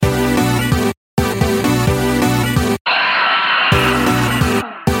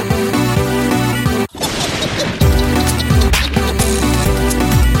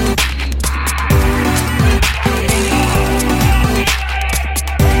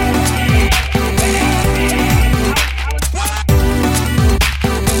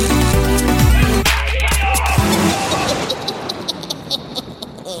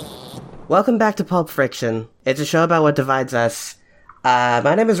Welcome back to Pulp Friction. It's a show about what divides us.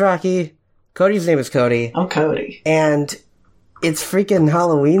 My name is Rocky. Cody's name is Cody. I'm Cody. And it's freaking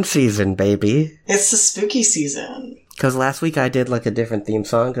Halloween season, baby. It's the spooky season. Because last week I did like a different theme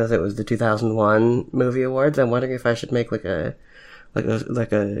song because it was the 2001 movie awards. I'm wondering if I should make like a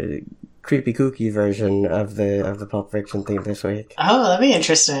creepy kooky version of the Pulp Fiction theme this week. Oh, that'd be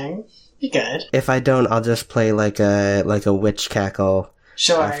interesting. Be good. If I don't, I'll just play like a witch cackle.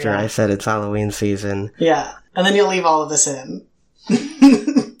 Sure. After I said it's Halloween season. Yeah, and then you'll leave all of this in.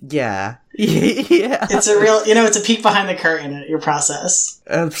 Yeah. Yeah. It's a real, it's a peek behind the curtain at your process.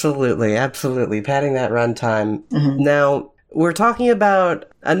 Absolutely. Padding that runtime. Mm-hmm. Now, we're talking about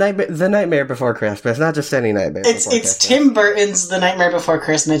The Nightmare Before Christmas, not just any Nightmare Before Christmas. It's Tim Burton's The Nightmare Before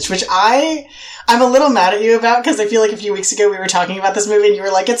Christmas, which I'm a little mad at you about, because I feel like a few weeks ago we were talking about this movie and you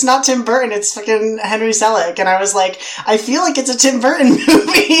were like, it's not Tim Burton, it's fucking Henry Selick. And I was like, I feel like it's a Tim Burton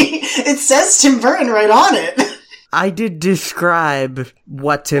movie. It says Tim Burton right on it. I did describe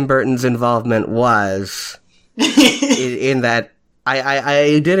what Tim Burton's involvement was in that.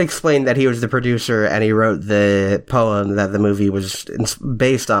 I did explain that he was the producer and he wrote the poem that the movie was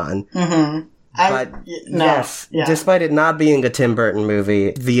based on. Mm-hmm. But yes, despite it not being a Tim Burton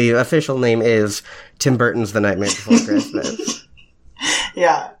movie, the official name is Tim Burton's The Nightmare Before Christmas.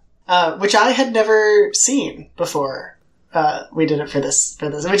 Yeah, which I had never seen before. We did it for this,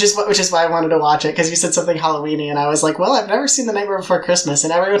 which is why I wanted to watch it, because you said something Halloweeny, and I was like, well, I've never seen The Nightmare Before Christmas,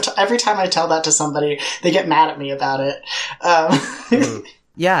 and every time I tell that to somebody, they get mad at me about it.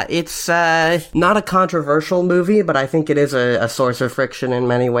 Yeah, it's not a controversial movie, but I think it is a source of friction in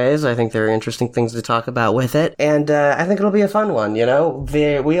many ways. I think there are interesting things to talk about with it, and I think it'll be a fun one,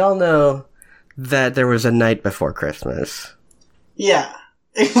 We all know that there was a night before Christmas. Yeah,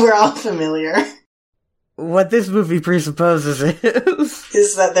 we're all familiar. What this movie presupposes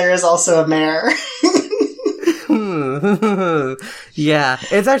is that there is also a mayor. Yeah,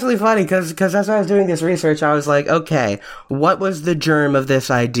 it's actually funny because as I was doing this research, I was like, okay, what was the germ of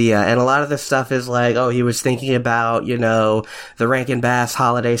this idea? And a lot of this stuff is like, oh, he was thinking about, the Rankin Bass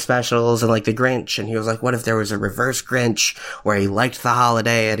holiday specials and like the Grinch, and he was like, what if there was a reverse Grinch where he liked the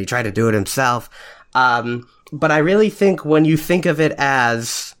holiday and he tried to do it himself? But I really think when you think of it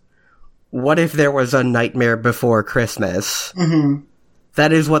as, what if there was a Nightmare Before Christmas? Mm-hmm.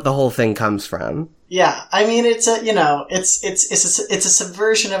 That is what the whole thing comes from. Yeah, I mean, it's a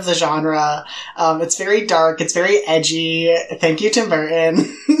subversion of the genre. It's very dark. It's very edgy. Thank you, Tim Burton.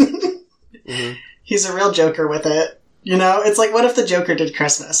 Mm-hmm. He's a real Joker with it. It's like, what if the Joker did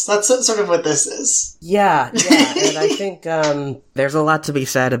Christmas? That's sort of what this is. Yeah, and I think there's a lot to be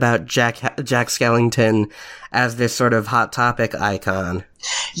said about Jack Skellington as this sort of Hot Topic icon.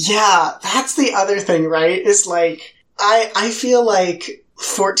 Yeah, that's the other thing, right? Is like, I feel like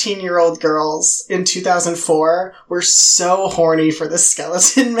 14-year-old girls in 2004 were so horny for the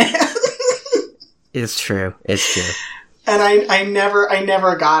Skeleton Man. It's true. And I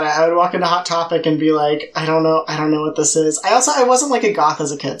never got it. I would walk into Hot Topic and be like, I don't know what this is. I wasn't like a goth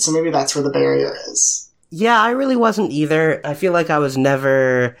as a kid, so maybe that's where the barrier is. Yeah, I really wasn't either. I feel like I was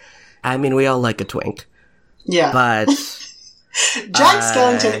never, we all like a twink. Yeah. But Jack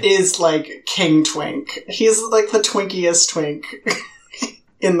Skellington is like King Twink. He's like the twinkiest twink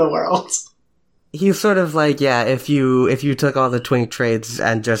in the world. He's sort of like, yeah, if you took all the twink traits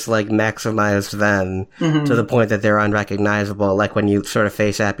and just like maximized them mm-hmm. to the point that they're unrecognizable, like when you sort of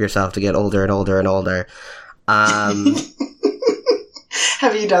face app yourself to get older and older and older. Have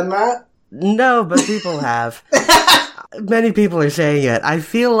you done that? No, but people have. Many people are saying it. I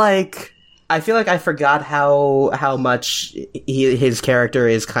feel like I forgot how much his character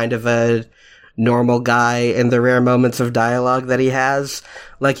is kind of a normal guy in the rare moments of dialogue that he has.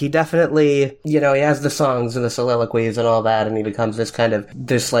 Like, he definitely, he has the songs and the soliloquies and all that, and he becomes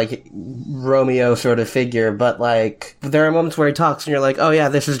this like, Romeo sort of figure, but, like, there are moments where he talks and you're like, oh yeah,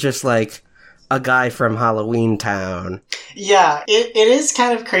 this is just, like, a guy from Halloween Town. Yeah, it is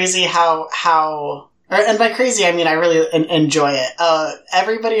kind of crazy and by crazy, I mean I really enjoy it.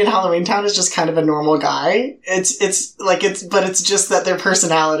 Everybody in Halloween Town is just kind of a normal guy. But it's just that their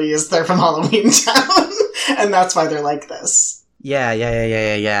personality is they're from Halloween Town, and that's why they're like this.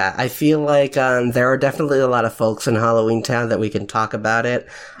 Yeah. I feel like there are definitely a lot of folks in Halloween Town that we can talk about it.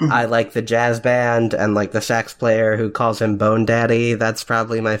 Mm-hmm. I like the jazz band and like the sax player who calls him Bone Daddy. That's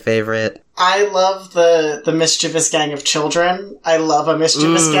probably my favorite. I love the mischievous gang of children. I love a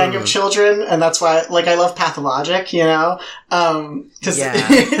mischievous gang of children, and that's why, like, I love Pathologic, cause, yeah.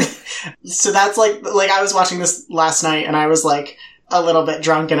 So that's like I was watching this last night and I was like a little bit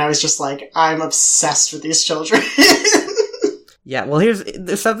drunk and I was just like, I'm obsessed with these children. Yeah, well,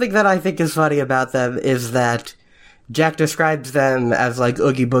 there's something that I think is funny about them is that Jack describes them as, like,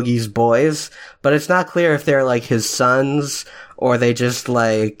 Oogie Boogie's boys, but it's not clear if they're, like, his sons, or they're just,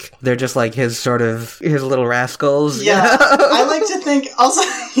 like, his little rascals. Yeah, I like to think, also,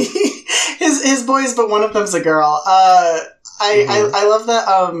 his boys, but one of them's a girl. I love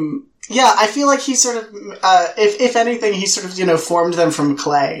that, yeah, I feel like he sort of, if anything, he sort of, formed them from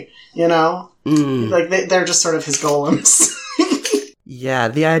clay, Like, they're just sort of his golems. Yeah,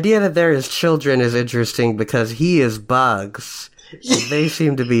 the idea that they're his children is interesting because he is Bugs. And they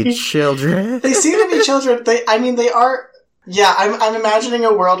seem to be children. They seem to be children. They are. Yeah, I'm imagining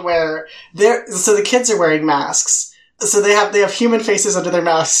a world where so the kids are wearing masks. So they have human faces under their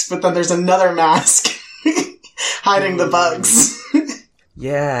masks, but then there's another mask hiding the bugs.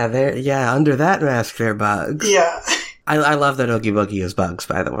 Yeah, under that mask they're Bugs. Yeah. I love that Oogie Boogie is Bugs,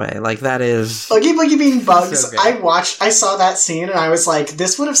 by the way. Like, that is... Oogie Boogie being Bugs, so I saw that scene and I was like,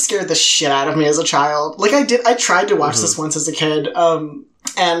 this would have scared the shit out of me as a child. Like, I tried to watch this once as a kid,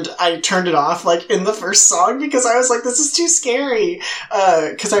 and I turned it off, like, in the first song because I was like, this is too scary.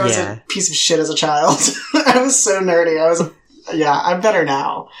 Because I was a piece of shit as a child. I was so nerdy. I'm better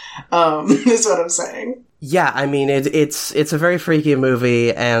now, is what I'm saying. Yeah, I mean, it's a very freaky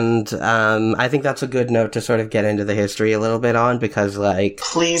movie, and I think that's a good note to sort of get into the history a little bit on, because, like...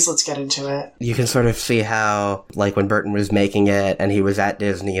 Please, let's get into it. You can sort of see how, like, when Burton was making it, and he was at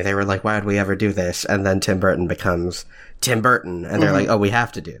Disney, they were like, why would we ever do this? And then Tim Burton becomes Tim Burton, and they're like, oh, we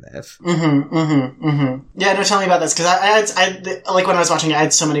have to do this. Yeah, no, tell me about this, because I like, when I was watching it, I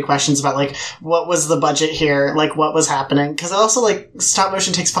had so many questions about, like, what was the budget here? Like, what was happening? Because also, like, stop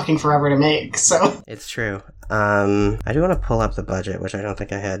motion takes fucking forever to make, so... It's true. I do want to pull up the budget, which I don't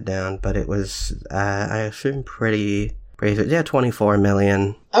think I had down, but it was, I assume pretty, yeah, 24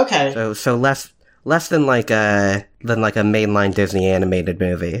 million. Okay. So less than like a mainline Disney animated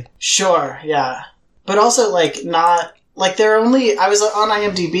movie. Sure, yeah. But also, like, not... Like, I was on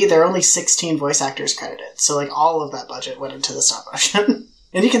IMDb, there are only 16 voice actors credited. So, like, all of that budget went into the stop motion.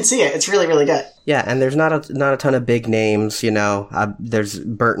 And you can see it. It's really, really good. Yeah, and there's not a ton of big names, There's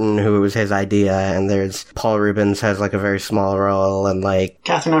Burton, who was his idea, and there's Paul Rubens has, like, a very small role, and, like...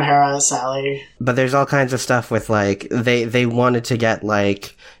 Catherine O'Hara, Sally. But there's all kinds of stuff with, like, they wanted to get,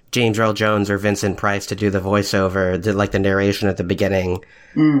 like... James Earl Jones or Vincent Price to do the voiceover, did, like, the narration at the beginning,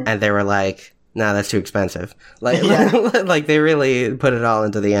 and they were like... Nah, that's too expensive. Like, like they really put it all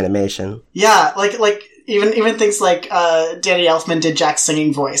into the animation. Yeah, like even things like Danny Elfman did Jack's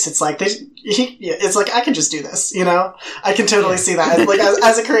singing voice. It's like it's like I can just do this, I can totally see that. Like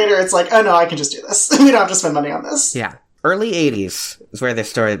as a creator, it's like, oh no, I can just do this. We don't have to spend money on this. Yeah. Early 80s is where this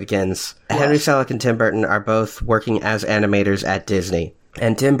story begins. What? Henry Selick and Tim Burton are both working as animators at Disney.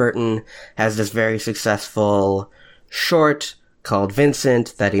 And Tim Burton has this very successful short called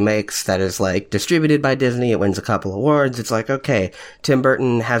Vincent that he makes that is, like, distributed by Disney. It wins a couple awards. It's like, okay, Tim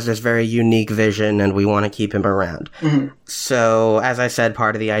Burton has this very unique vision and we want to keep him around. So, as I said,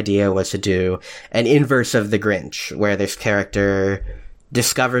 part of the idea was to do an inverse of the Grinch, where this character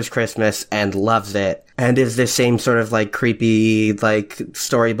discovers Christmas and loves it, and is this same sort of, like, creepy, like,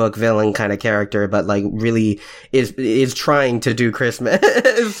 storybook villain kind of character, but, like, really is trying to do Christmas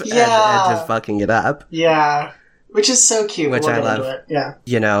and just fucking it up. Yeah. Which is so cute. Which I love.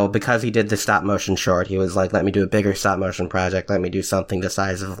 Yeah. Because he did the stop motion short, he was like, let me do a bigger stop motion project. Let me do something the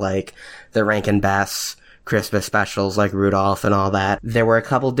size of, like, the Rankin Bass Christmas specials, like Rudolph and all that. There were a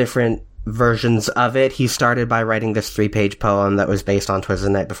couple different versions of it. He started by writing this 3-page poem that was based on 'Twas the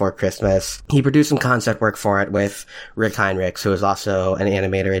Night Before Christmas. He produced some concept work for it with Rick Heinrichs, who is also an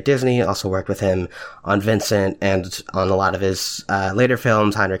animator at Disney, also worked with him on Vincent and on a lot of his later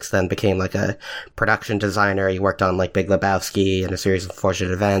films. Heinrichs then became like a production designer. He worked on like Big Lebowski and a series of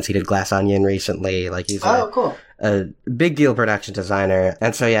Unfortunate Events. He did Glass Onion recently. Like he's cool. A big deal production designer.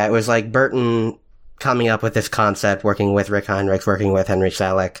 And so yeah, it was like Burton coming up with this concept, working with Rick Heinrichs, working with Henry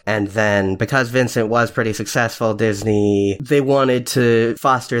Selick. And then, because Vincent was pretty successful, Disney, they wanted to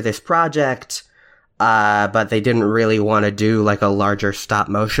foster this project, but they didn't really want to do, like, a larger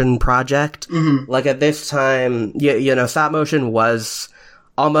stop-motion project. Like, at this time, stop motion was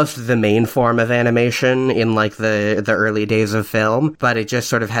almost the main form of animation in, like, the early days of film, but it just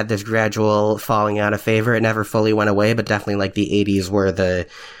sort of had this gradual falling out of favor. It never fully went away, but definitely, like, the 80s were the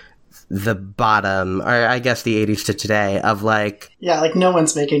bottom, or I guess the 80s to today, of like... Yeah, like no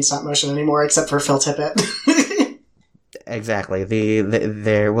one's making stop motion anymore except for Phil Tippett. Exactly.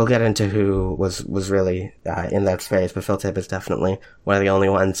 We'll get into who was really in that space, but Phil Tippett's definitely one of the only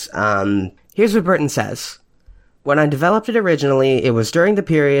ones. Here's what Burton says. When I developed it originally, it was during the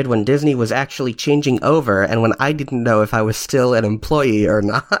period when Disney was actually changing over and when I didn't know if I was still an employee or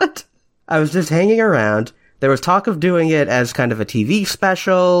not. I was just hanging around. There was talk of doing it as kind of a TV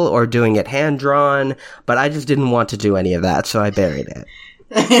special or doing it hand-drawn, but I just didn't want to do any of that, so I buried it.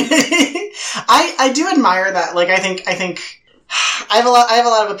 I do admire that. Like, I think I have a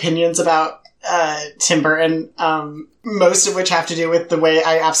lot of opinions about Tim Burton, most of which have to do with the way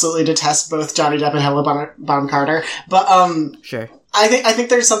I absolutely detest both Johnny Depp and Helena Bonham Carter. But sure. I think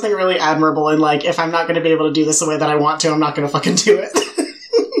there's something really admirable in, like, if I'm not going to be able to do this the way that I want to, I'm not going to fucking do it.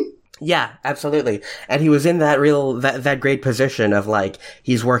 Yeah, absolutely. And he was in that great position of, like,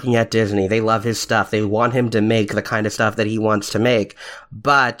 he's working at Disney. They love his stuff. They want him to make the kind of stuff that he wants to make,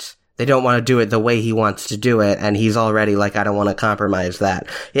 but they don't want to do it the way he wants to do it. And he's already like, I don't want to compromise that.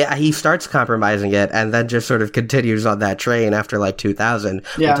 Yeah, he starts compromising it and then just sort of continues on that train after like 2000.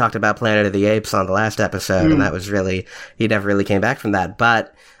 Yeah. We talked about Planet of the Apes on the last episode, and that was really, he never really came back from that.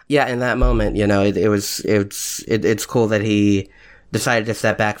 But yeah, in that moment, you know, it's cool that he decided to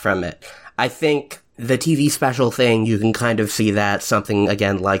step back from it. I think the TV special thing, you can kind of see that something,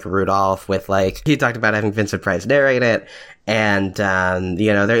 again, like Rudolph, with, like, he talked about having Vincent Price narrate it, and,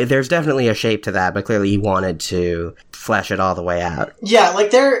 you know, there's definitely a shape to that, but clearly he wanted to flesh it all the way out. Yeah,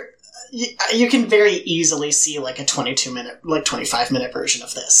 like, you can very easily see, like, a 25-minute version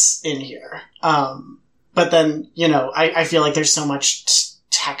of this in here. But then, you know, I feel like there's so much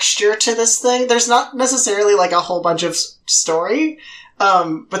texture to this thing. There's not necessarily, like, a whole bunch of story,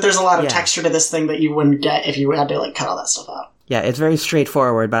 but there's a lot of texture to this thing that you wouldn't get if you had to, like, cut all that stuff out. Yeah, it's very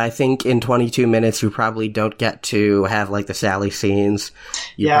straightforward, but I think in 22 minutes you probably don't get to have, like, the Sally scenes.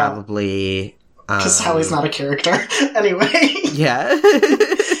 You probably... Because Sally's not a character. Anyway. Yeah.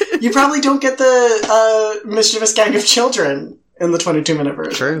 You probably don't get the mischievous gang of children in the 22-minute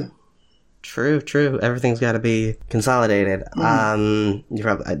version. True. Everything's got to be consolidated. I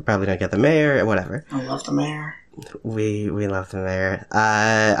probably don't get the mayor, whatever. I love the mayor. We love the mayor.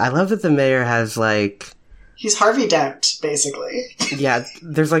 I love that the mayor has, like... He's Harvey Dent, basically. Yeah,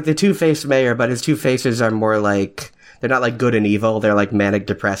 there's, like, the two-faced mayor, but his two faces are more, like... They're not, like, good and evil. They're, like,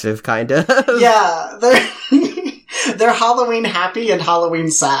 manic-depressive, kind of. Yeah, they're Halloween happy and Halloween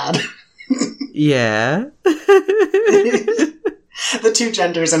sad. Yeah. The two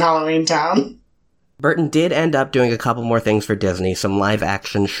genders in Halloween Town. Burton did end up doing a couple more things for Disney, some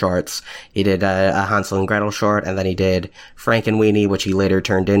live-action shorts. He did a Hansel and Gretel short, and then he did Frankenweenie, which he later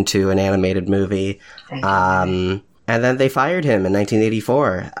turned into an animated movie. And then they fired him in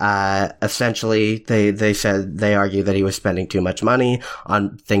 1984. Essentially, they said, they argued that he was spending too much money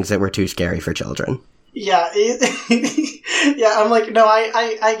on things that were too scary for children. Yeah, yeah, I'm like, no,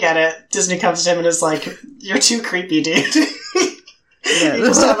 I get it. Disney comes to him and is like, you're too creepy, dude. Yeah. You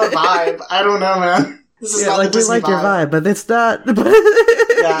just have a vibe. I don't know, man. This is not like the Disney we like vibe. Your vibe, but it's not.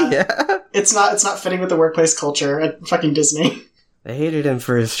 Yeah. It's not fitting with the workplace culture at fucking Disney. They hated him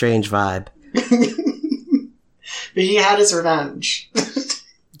for his strange vibe. But he had his revenge.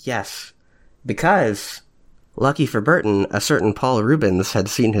 Yes. Because, lucky for Burton, a certain Paul Rubens had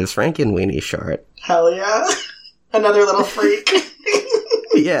seen his Frankenweenie short. Hell yeah. Another little freak.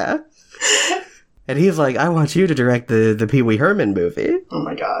 Yeah. And he's like, I want you to direct the Pee Wee Herman movie. Oh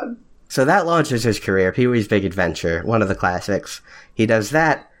my god. So that launches his career, Pee Wee's Big Adventure, one of the classics. He does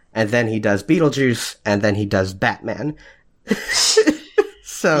that, and then he does Beetlejuice, and then he does Batman.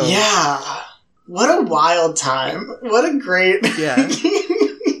 So... Yeah. What a wild time. What a great... Yeah.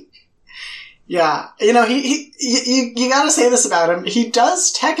 Yeah. You know, you gotta say this about him. He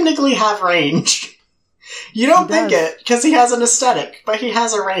does technically have range. You don't think it, because he has an aesthetic, but he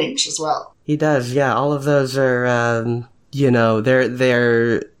has a range as well. He does, yeah. All of those are, you know,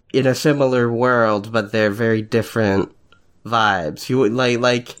 they're in a similar world, but they're very different vibes. You would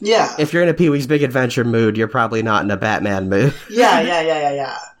like, yeah. If you're in a Pee Wee's Big Adventure mood, you're probably not in a Batman mood.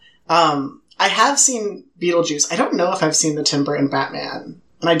 Yeah. I have seen Beetlejuice. I don't know if I've seen the Tim Burton Batman,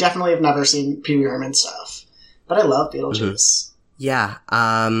 and I definitely have never seen Pee Wee Herman stuff. But I love Beetlejuice. Mm-hmm. Yeah,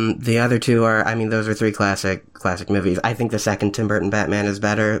 the other two are, I mean, those are three classic movies. I think the second Tim Burton Batman is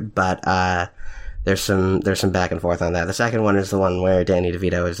better, but, there's some back and forth on that. The second one is the one where Danny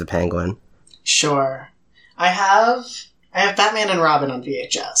DeVito is the Penguin. Sure. I have Batman and Robin on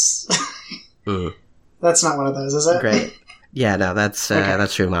VHS. That's not one of those, is it? Great. Yeah, no, that's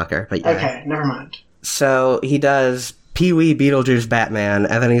Schumacher, but yeah. Okay, never mind. So, he does Pee-wee, Beetlejuice, Batman,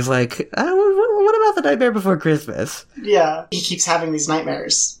 and then he's like, what about The Nightmare Before Christmas? Yeah, he keeps having these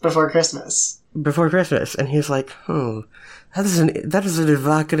nightmares before Christmas. And he's like, that is an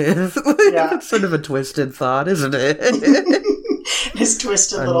evocative, that's sort of a twisted thought, isn't it? His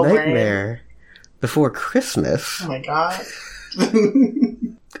twisted little brain. Nightmare Before Christmas. Oh my god.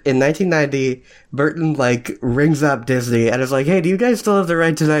 In 1990, Burton, rings up Disney and is like, hey, do you guys still have the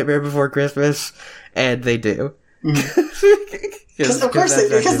right to Nightmare Before Christmas? And they do. Because of course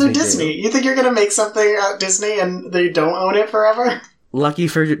because they're Disney. You think you're going to make something at Disney and they don't own it forever? Lucky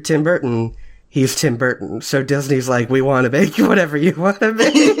for Tim Burton, he's Tim Burton. So Disney's like, we want to make whatever you want to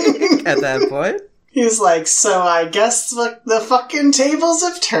make at that point. He's like, so I guess the fucking tables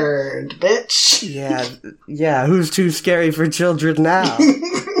have turned, bitch. Yeah, who's too scary for children now?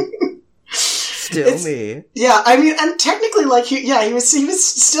 Still me. Yeah, I mean, and technically, he was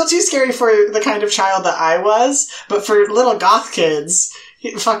still too scary for the kind of child that I was, but for little goth kids,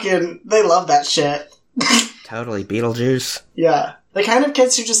 they love that shit. Totally, Beetlejuice. Yeah. The kind of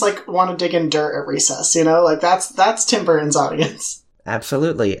kids who just, want to dig in dirt at recess, you know? That's Tim Burton's audience.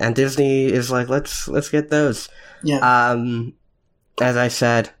 Absolutely. And Disney is like, let's get those. Yeah. As I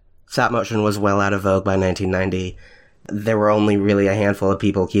said, stop motion was well out of vogue by 1990. There were only really a handful of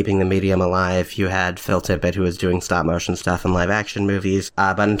people keeping the medium alive. You had Phil Tippett, who was doing stop motion stuff in live action movies.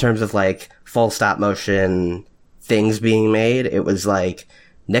 But in terms of full stop motion things being made, it was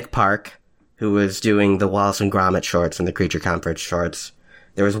Nick Park, who was doing the Wallace and Gromit shorts and the Creature Comforts shorts.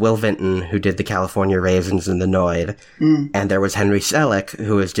 There was Will Vinton, who did the California Raisins and the Noid. And there was Henry Selick,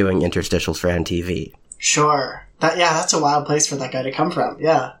 who was doing interstitials for MTV. Sure. That's a wild place for that guy to come from.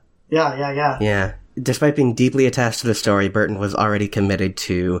 Yeah. Yeah. Despite being deeply attached to the story, Burton was already committed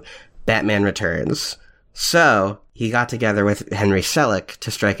to Batman Returns. So, he got together with Henry Selick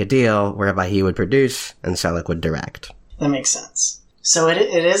to strike a deal whereby he would produce and Selick would direct. That makes sense. So it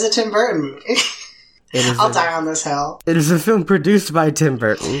is a Tim Burton movie. I'll die on this hill. It is a film produced by Tim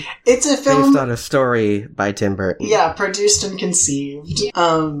Burton. It's a film based on a story by Tim Burton. Yeah, produced and conceived.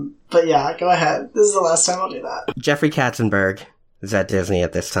 But yeah, go ahead. This is the last time I'll do that. Jeffrey Katzenberg is at Disney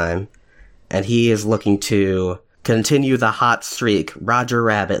at this time, and he is looking to continue the hot streak. Roger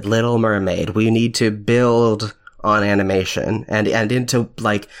Rabbit, Little Mermaid. We need to build on animation and into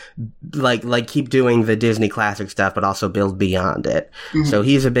keep doing the Disney classic stuff, but also build beyond it. Mm-hmm. So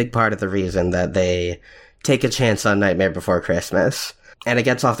he's a big part of the reason that they take a chance on Nightmare Before Christmas. And it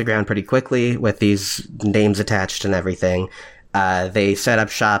gets off the ground pretty quickly with these names attached and everything. They set up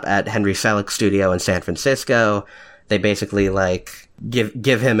shop at Henry Selick's studio in San Francisco. They basically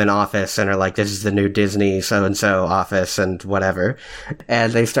give him an office and are like, this is the new Disney so-and-so office and whatever.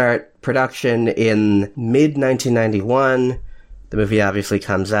 And they start production in mid-1991. The movie obviously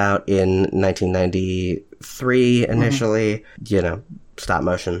comes out in 1993 initially. Mm-hmm. Stop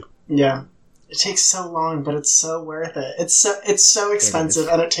motion. Yeah. It takes so long, but it's so worth it. It's so expensive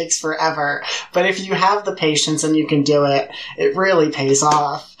and it takes forever. But if you have the patience and you can do it, it really pays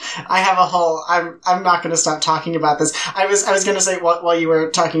off. I have a whole, I'm not going to stop talking about this. I was going to say while you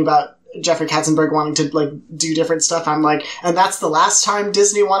were talking about Jeffrey Katzenberg wanting to do different stuff, I'm like, and that's the last time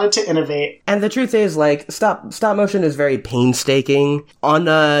Disney wanted to innovate. And the truth is, stop motion is very painstaking. On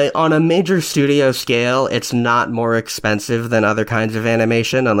a major studio scale, it's not more expensive than other kinds of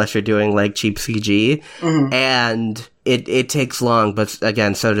animation, unless you're doing cheap CG. Mm-hmm. And it takes long, but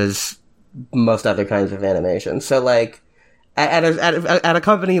again, so does most other kinds of animation. So at a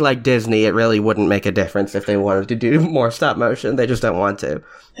company like Disney, it really wouldn't make a difference if they wanted to do more stop motion. They just don't want to.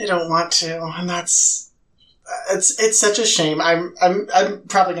 They don't want to, and that's it's such a shame. I'm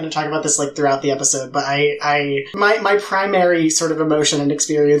probably going to talk about this throughout the episode, but my primary sort of emotion and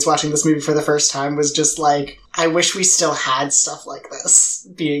experience watching this movie for the first time was just I wish we still had stuff like this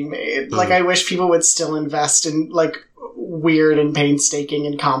being made. Mm. I wish people would still invest in weird and painstaking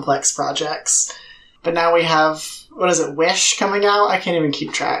and complex projects. But now we have, what is it, Wish coming out? I can't even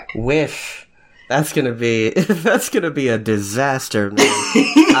keep track. Wish. That's gonna be a disaster,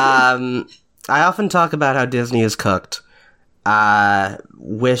 man. I often talk about how Disney is cooked.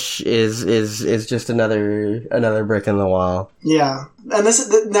 Wish is just another brick in the wall. Yeah. And this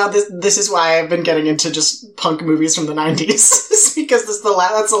is why I've been getting into just punk movies from the 90s. Because that's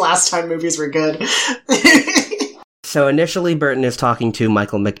the last time movies were good. So initially, Burton is talking to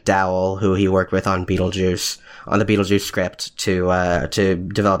Michael McDowell, who he worked with on the Beetlejuice script, to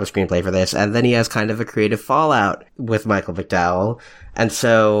develop a screenplay for this, and then he has kind of a creative fallout with Michael McDowell, and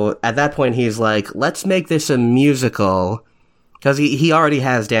so at that point he's like, let's make this a musical, because he already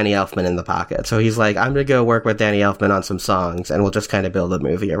has Danny Elfman in the pocket, so he's like, I'm gonna go work with Danny Elfman on some songs, and we'll just kind of build a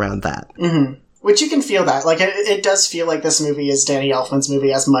movie around that. Mm-hmm. Which you can feel that, it does feel like this movie is Danny Elfman's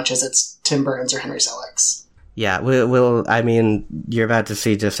movie as much as it's Tim Burton's or Henry Selick's. Yeah, I mean, you're about to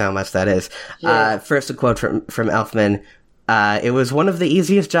see just how much that is. Yeah. First, a quote from Elfman. It was one of the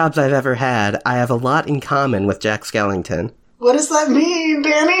easiest jobs I've ever had. I have a lot in common with Jack Skellington. What does that mean,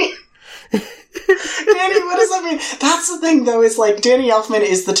 Danny? Danny, what does that mean? That's the thing, though, is, like, Danny Elfman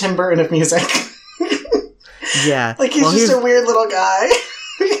is the Tim Burton of music. Yeah. Like, he's just a weird little guy.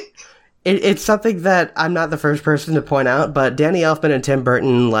 It's something that I'm not the first person to point out, but Danny Elfman and Tim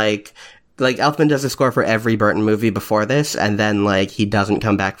Burton, like Elfman does the score for every Burton movie before this, and then, like, he doesn't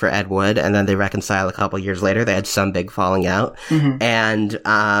come back for Ed Wood, and then they reconcile a couple years later. They had some big falling out. Mm-hmm. And,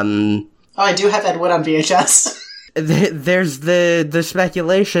 oh, I do have Ed Wood on VHS. There's the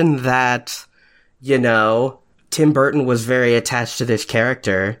speculation that, you know, Tim Burton was very attached to this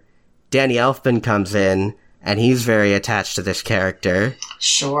character. Danny Elfman comes in, and he's very attached to this character.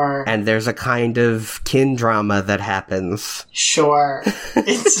 Sure. And there's a kind of kin drama that happens. Sure.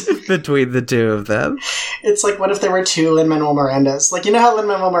 It's between the two of them. It's like, what if there were two Lin-Manuel Mirandas? Like, you know how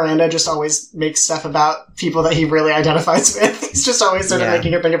Lin-Manuel Miranda just always makes stuff about people that he really identifies with? He's just always sort of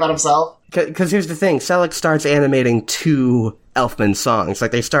making a thing about himself. Because here's the thing, Selleck starts animating 2 Elfman songs.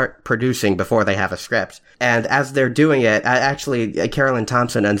 Like, they start producing before they have a script. And as they're doing it, actually, Carolyn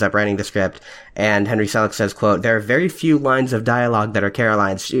Thompson ends up writing the script, and Henry Selick says, quote, "There are very few lines of dialogue that are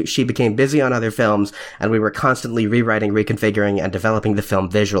Caroline's. She became busy on other films, and we were constantly rewriting, reconfiguring, and developing the film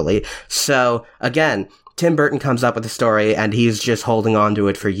visually." So, again, Tim Burton comes up with a story, and he's just holding on to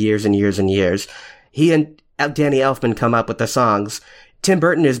it for years and years and years. He and Danny Elfman come up with the songs. Tim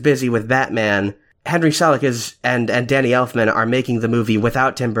Burton is busy with Batman. Henry Selick and Danny Elfman are making the movie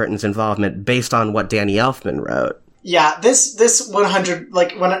without Tim Burton's involvement based on what Danny Elfman wrote. Yeah, this 100,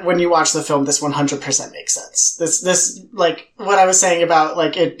 like, when you watch the film, this 100% makes sense. This, like, what I was saying about,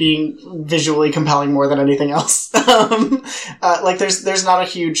 like, it being visually compelling more than anything else. Like, there's not a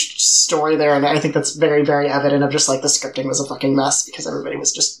huge story there, and I think that's very, very evident of just, like, the scripting was a fucking mess, because everybody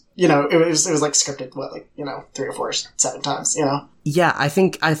was just, you know, it was like, scripted, 3 or 4, 7 times, you know? Yeah, I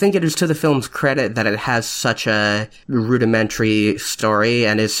think it is to the film's credit that it has such a rudimentary story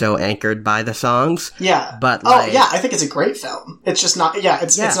and is so anchored by the songs. Yeah. But I think it's a great film. It's just not,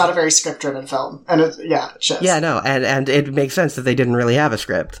 it's not a very script-driven film. And it shows. Yeah, no, and it makes sense that they didn't really have a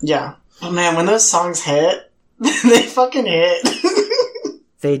script. Yeah. But man, when those songs hit, they fucking hit.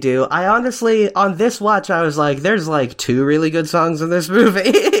 They do. I honestly, on this watch, I was like, there's like 2 really good songs in this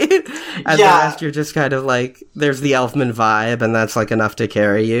movie. And the rest, you're just kind of like, there's the Elfman vibe, and that's like enough to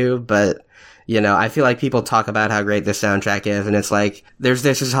carry you. But, you know, I feel like people talk about how great this soundtrack is, and it's like, there's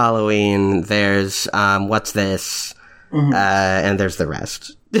This Is Halloween, there's What's This, and there's the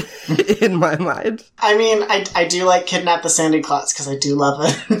rest. In my mind. I mean, I do like Kidnap the Sandy Claus, because I do love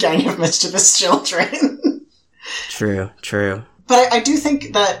a gang of mischievous children. True. But I do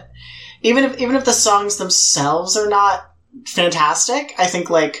think that even if the songs themselves are not fantastic, I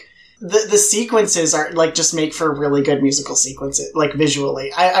think, like, the sequences are, like, just make for really good musical sequences, like,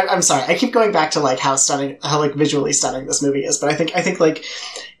 visually. I'm sorry, I keep going back to, like, how like, visually stunning this movie is, but I think, like,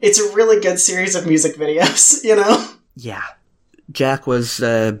 it's a really good series of music videos, you know? Yeah. Jack was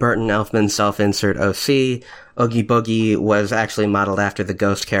Burton Elfman's self-insert OC. Oogie Boogie was actually modeled after the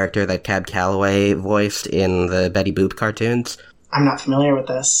ghost character that Cab Calloway voiced in the Betty Boop cartoons. I'm not familiar with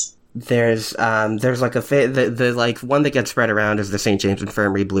this. There's like the like one that gets spread around is the St. James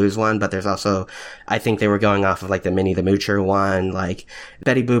Infirmary Blues one, but there's also, I think they were going off of like the Minnie the Moocher one. Like,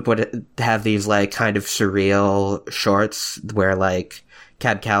 Betty Boop would have these like kind of surreal shorts where like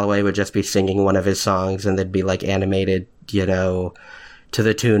Cab Calloway would just be singing one of his songs and they'd be like animated, you know, to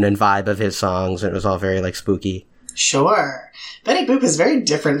the tune and vibe of his songs, and it was all very like spooky. Sure. Betty Boop is very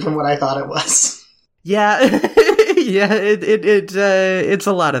different from what I thought it was. Yeah. Yeah, it's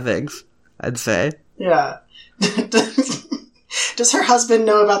a lot of things, I'd say. Yeah. Does her husband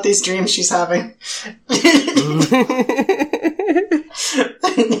know about these dreams she's having?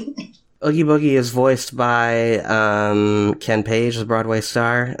 Oogie Boogie is voiced by Ken Page, the Broadway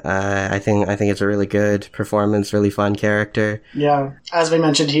star. I think it's a really good performance, really fun character. Yeah, as we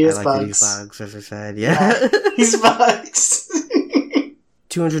mentioned, he is Bugs. He's Bugs, as I said. Yeah, he's Bugs.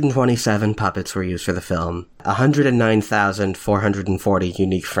 227 puppets were used for the film. 109,440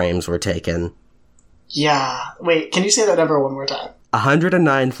 unique frames were taken. Yeah. Wait, can you say that number one more time?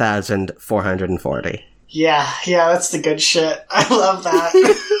 109,440. Yeah, that's the good shit. I love that.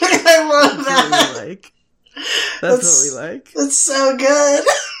 I love that. That's what we like. That's so good.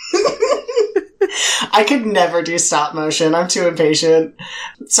 I could never do stop motion. I'm too impatient.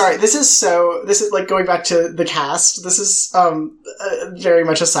 Sorry, this is like going back to the cast. This is very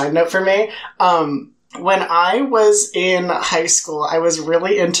much a side note for me. When I was in high school, I was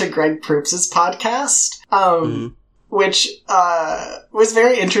really into Greg Proops' podcast. Which was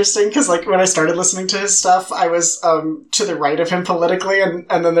very interesting because, like, when I started listening to his stuff, I was to the right of him politically, and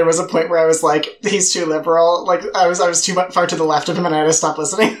then there was a point where I was like, he's too liberal. Like, I was too far to the left of him, and I had to stop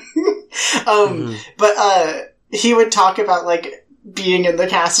listening. But he would talk about, like, being in the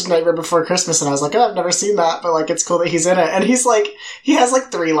cast of Nightmare Before Christmas, and I was like, oh, I've never seen that, but, like, it's cool that he's in it. And he's like, he has,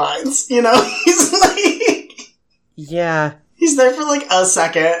 like, 3 lines, you know? He's like... Yeah. He's there for, like, a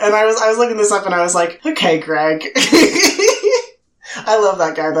second, and I was looking this up, and I was like, okay, Greg. I love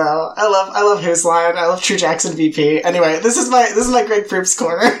that guy, though. I love his line. I love True Jackson VP. Anyway, this is my Greg Proops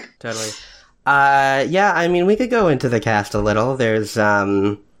corner. Totally. Yeah, I mean, we could go into the cast a little. There's,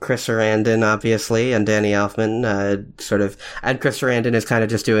 Chris Sarandon, obviously, and Danny Elfman, and Chris Sarandon is kind of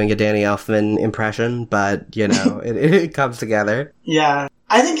just doing a Danny Elfman impression, but, you know, it comes together. Yeah.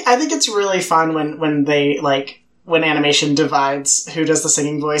 I think it's really fun when they, like, when animation divides who does the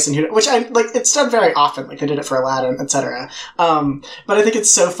singing voice and who, which I, like, it's done very often, like they did it for Aladdin, etc. But I think it's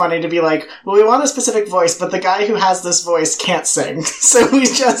so funny to be like, well, we want a specific voice, but the guy who has this voice can't sing, so we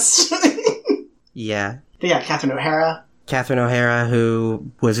just... Yeah. But yeah, Catherine O'Hara,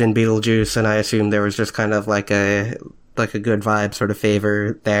 who was in Beetlejuice, and I assume there was just kind of like a good vibe sort of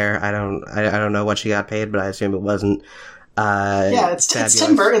favor there. I don't know what she got paid, but I assume it wasn't. It's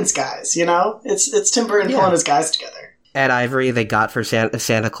Tim Burton's guys, you know? It's Tim Burton pulling his guys together. Ed Ivory, they got for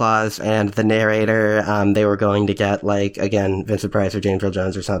Santa Claus, and the narrator, they were going to get, like, again, Vincent Price or James Earl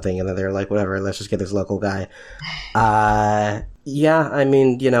Jones or something, and then they were like, whatever, let's just get this local guy. Yeah, I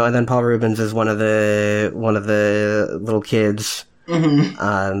mean, you know, and then Paul Rubens is one of the little kids.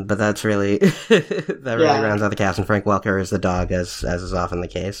 Mm-hmm. But that's really, that really rounds out the cast, and Frank Welker is the dog, as is often the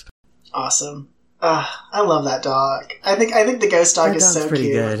case. Awesome. I love that dog. I think the ghost dog is so pretty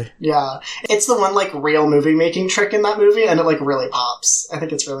cute. Good. Yeah. It's the one, like, real movie making trick in that movie, and it, like, really pops. I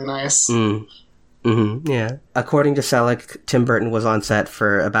think it's really nice. Yeah. According to Selleck, Tim Burton was on set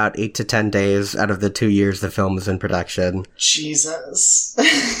for about 8 to 10 days out of the 2 years the film was in production. Jesus.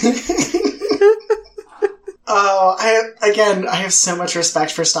 Oh, I have so much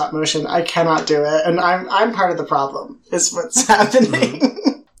respect for stop motion. I cannot do it, and I'm part of the problem, is what's happening.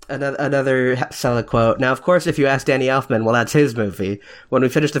 Another Selleck quote. Now, of course, if you ask Danny Elfman, well, that's his movie. When we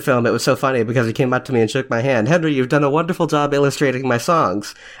finished the film, it was so funny because he came up to me and shook my hand. Henry, you've done a wonderful job illustrating my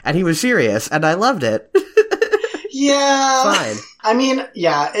songs. And he was serious, and I loved it. Yeah. Fine. I mean,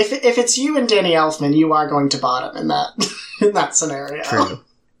 yeah, if it's you and Danny Elfman, you are going to bottom in that scenario. True.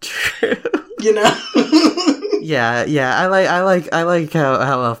 You know? Yeah, I like how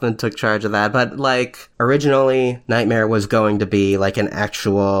Elfman took charge of that, but, like, originally, Nightmare was going to be, like, an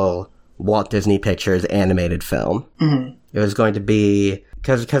actual Walt Disney Pictures animated film. Mm-hmm. It was going to be,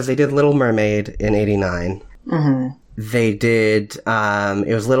 because they did Little Mermaid in 89. Mm-hmm. They did,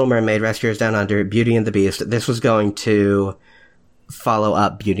 it was Little Mermaid, Rescuers Down Under, Beauty and the Beast. This was going to follow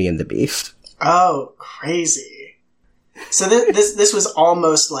up Beauty and the Beast. Oh, crazy. So this was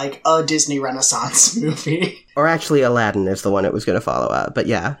almost like a Disney Renaissance movie. Or actually, Aladdin is the one it was going to follow up, but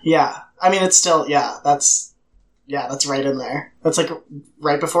yeah. Yeah. I mean, it's still, that's right in there. That's like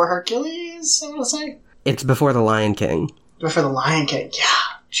right before Hercules, I want to say. It's before The Lion King. Before The Lion King,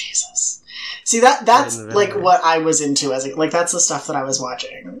 yeah. Jesus. See, that's like what I was into as like that's the stuff that I was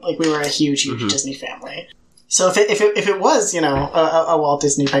watching. Like, we were a huge Disney family. So if it was, you know, a Walt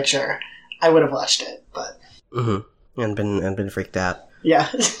Disney picture, I would have watched it, but... Mm-hmm. And been freaked out. Yeah.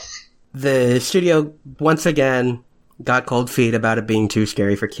 The studio, once again, got cold feet about it being too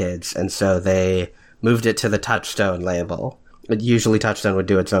scary for kids, and so they moved it to the Touchstone label. Usually Touchstone would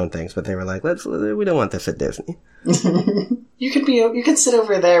do its own things, but they were like, we don't want this at Disney. You can sit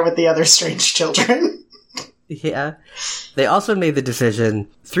over there with the other strange children. Yeah. They also made the decision,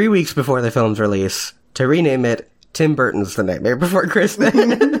 3 weeks before the film's release, to rename it Tim Burton's The Nightmare Before Christmas.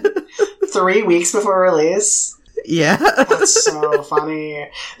 3 weeks before release? Yeah. That's so funny.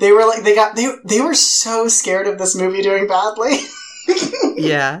 They were like, they were so scared of this movie doing badly.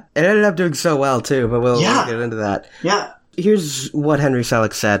 Yeah. It ended up doing so well, too, but we'll get into that. Yeah. Here's what Henry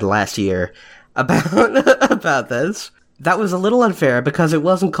Selick said last year about this. That was a little unfair because it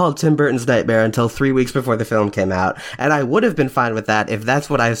wasn't called Tim Burton's Nightmare until 3 weeks before the film came out, and I would have been fine with that if that's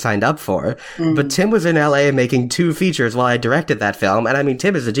what I signed up for. Mm-hmm. But Tim was in LA making 2 features while I directed that film, and I mean,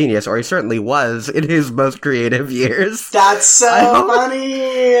 Tim is a genius, or he certainly was in his most creative years. That's so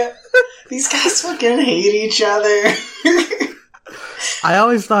funny! These guys fucking hate each other. I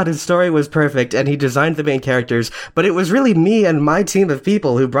always thought his story was perfect, and he designed the main characters, but it was really me and my team of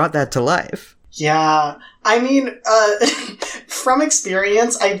people who brought that to life. Yeah. I mean, from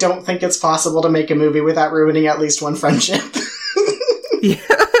experience, I don't think it's possible to make a movie without ruining at least one friendship. Yeah.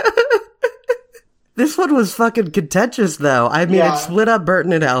 This one was fucking contentious, though. I mean, it split up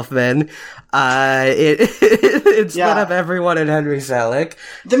Burton and Elfman. It split up everyone in Henry Selick.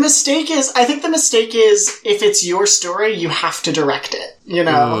 I think the mistake is, if it's your story, you have to direct it, you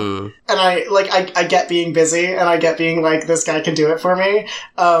know? And I get being busy, and I get being like, this guy can do it for me.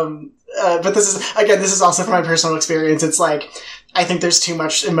 But this is also from my personal experience. It's like, I think there's too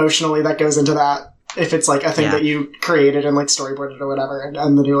much emotionally that goes into that. If it's like a thing that you created and like storyboarded or whatever, and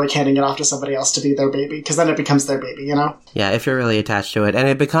then you're like handing it off to somebody else to be their baby, because then it becomes their baby, you know? Yeah, if you're really attached to it. And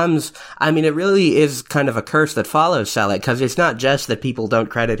it becomes, I mean, it really is kind of a curse that follows Selick, because it's not just that people don't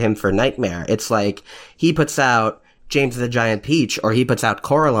credit him for Nightmare. It's like, he puts out James the Giant Peach, or he puts out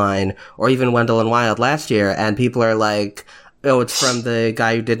Coraline, or even Wendell and Wild last year, and people are like, oh, it's from the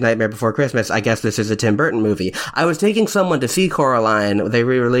guy who did Nightmare Before Christmas. I guess this is a Tim Burton movie. I was taking someone to see Coraline. They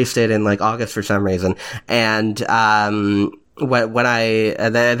re-released it in like August for some reason. And, when they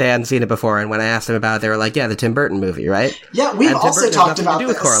hadn't seen it before, and when I asked them about it, they were like, yeah, the Tim Burton movie, right? Yeah, we've also talked about this. To do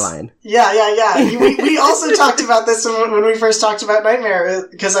with Coraline. Yeah. we also talked about this when we first talked about Nightmare,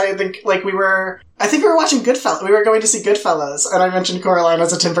 because I think we were watching Goodfellas. We were going to see Goodfellas, and I mentioned Coraline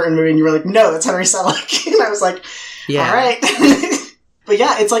as a Tim Burton movie, and you were like, no, that's Henry Selick. And I was like, yeah. All right. But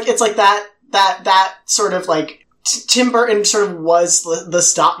yeah, it's like that sort of like, Tim Burton sort of was the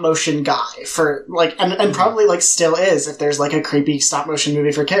stop motion guy for like, and probably like still is, if there's like a creepy stop motion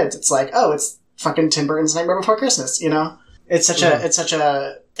movie for kids. It's like, oh, it's fucking Tim Burton's Nightmare Before Christmas, you know? It's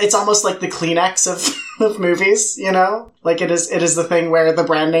almost like the Kleenex of movies, you know? Like it is the thing where the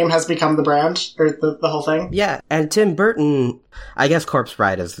brand name has become the brand, or the whole thing. Yeah, and Tim Burton, I guess Corpse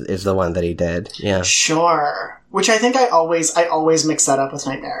Bride is the one that he did. Yeah. Sure. Which I think I always mix that up with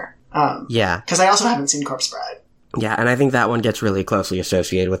Nightmare. Yeah. Because I also haven't seen Corpse Bride. Yeah, and I think that one gets really closely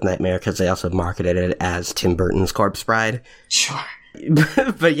associated with Nightmare, because they also marketed it as Tim Burton's Corpse Bride. Sure.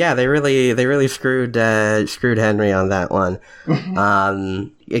 But yeah, they really screwed Henry on that one.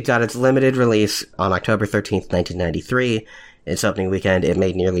 It got its limited release on October 13th, 1993. Its opening weekend, it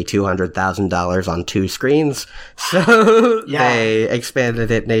made nearly $200,000 on 2 screens. So they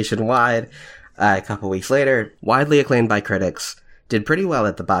expanded it nationwide. A couple weeks later, widely acclaimed by critics, did pretty well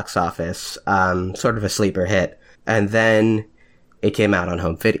at the box office, sort of a sleeper hit. And then it came out on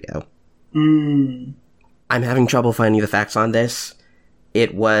home video. I'm having trouble finding the facts on this.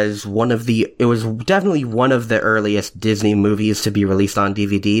 It was definitely one of the earliest Disney movies to be released on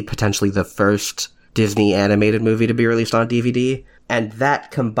DVD, potentially the first Disney animated movie to be released on DVD. And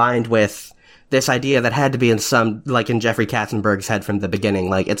that combined with this idea that had to be in Jeffrey Katzenberg's head from the beginning,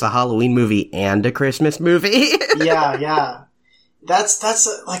 like it's a Halloween movie and a Christmas movie. Yeah. That's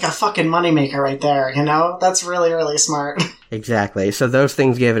like a fucking moneymaker right there, you know? That's really, really smart. Exactly. So those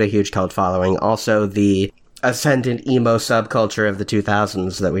things gave it a huge cult following. Also, the ascendant emo subculture of the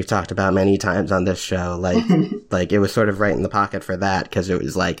 2000s that we've talked about many times on this show, like it was sort of right in the pocket for that, because it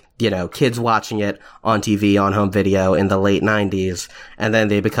was like, you know, kids watching it on TV, on home video in the late 90s, and then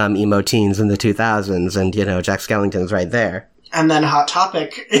they become emo teens in the 2000s, and, you know, Jack Skellington's right there. And then Hot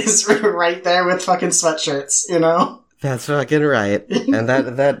Topic is right there with fucking sweatshirts, you know? That's fucking right. And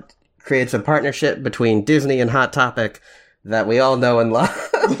that creates a partnership between Disney and Hot Topic that we all know and love.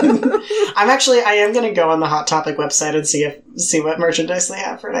 I am going to go on the Hot Topic website and see what merchandise they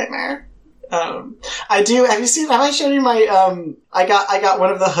have for Nightmare. I do. Have I shown you my, I got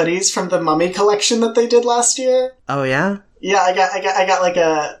one of the hoodies from the Mummy collection that they did last year. Oh, yeah? Yeah, I got like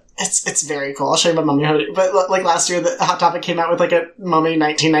it's very cool. I'll show you my Mummy hoodie. But like last year, the Hot Topic came out with like a Mummy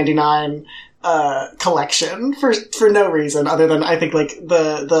 1999 collection for no reason other than I think like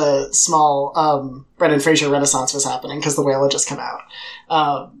the small Brendan Fraser renaissance was happening because the whale had just come out.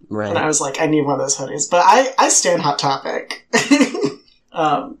 Right. And I was like, I need one of those hoodies. But I stand Hot Topic.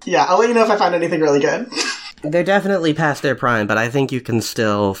 Yeah, I'll let you know if I find anything really good. They're definitely past their prime, but I think you can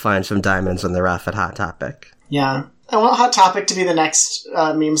still find some diamonds in the rough at Hot Topic. Yeah. I want Hot Topic to be the next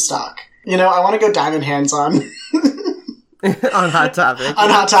meme stock. You know, I want to go diamond hands on. On Hot Topic. On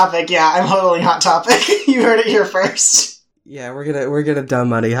Hot Topic, yeah. I'm holding Hot Topic. You heard it here first. Yeah, we're gonna dumb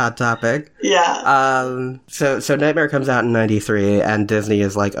money Hot Topic. Yeah. So Nightmare comes out in 93, and Disney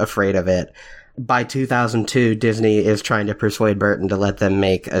is, like, afraid of it. By 2002, Disney is trying to persuade Burton to let them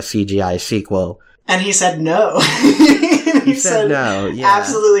make a CGI sequel. And he said no. he said no, yeah.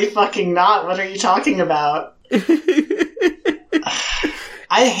 Absolutely fucking not. What are you talking about?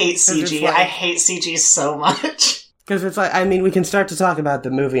 I hate CG. I hate CG so much. Because it's like, I mean, we can start to talk about the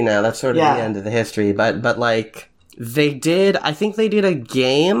movie now. That's sort of the end of the history. But like, I think they did a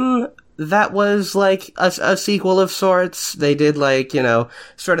game that was like a sequel of sorts. They did like,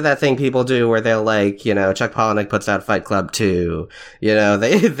 sort of that thing people do where they'll like, Chuck Palahniuk puts out Fight Club 2.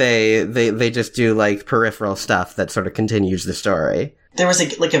 They just do like peripheral stuff that sort of continues the story. There was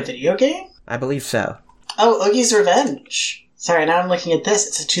like a video game? I believe so. Oh, Oogie's Revenge. Sorry, now I'm looking at this.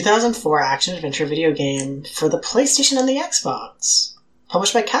 It's a 2004 action-adventure video game for the PlayStation and the Xbox.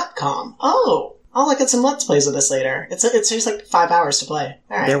 Published by Capcom. Oh, I'll look at some Let's Plays of this later. It's just like 5 hours to play.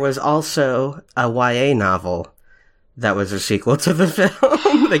 All right. There was also a YA novel that was a sequel to the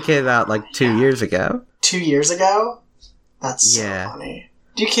film that came out like 2 years ago. 2 years ago? That's so funny.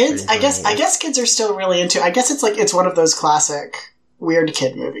 Do kids? I guess kids are still really into. I guess it's one of those classic weird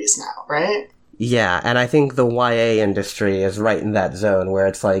kid movies now, right? Yeah, and I think the YA industry is right in that zone where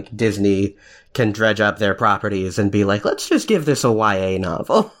it's like Disney can dredge up their properties and be like, let's just give this a YA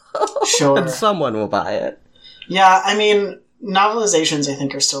novel. Sure. And someone will buy it. Yeah, I mean, novelizations I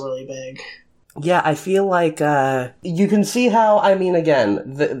think are still really big. Yeah, I feel like you can see how, I mean, again,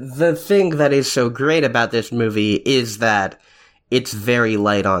 the thing that is so great about this movie is that it's very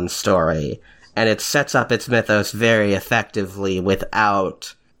light on story, and it sets up its mythos very effectively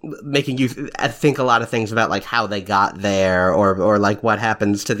without making you think a lot of things about like how they got there or like what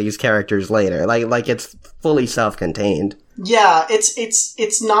happens to these characters later. Like it's fully self-contained. Yeah,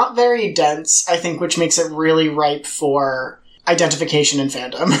 it's not very dense, I think, which makes it really ripe for identification and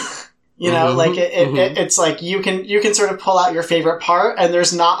fandom. It's like you can sort of pull out your favorite part, and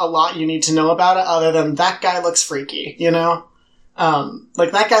there's not a lot you need to know about it other than that guy looks freaky,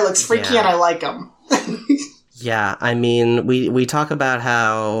 like that guy looks freaky and I like him. Yeah, I mean, we talk about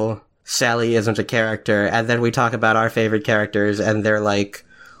how Sally isn't a character, and then we talk about our favorite characters, and they're like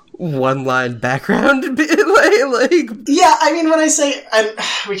one-line background. Yeah, I mean, when I say, and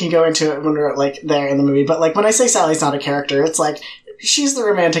we can go into it when we're like there in the movie, but like when I say Sally's not a character, it's like she's the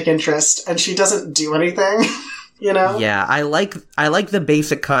romantic interest, and she doesn't do anything. Yeah, I like the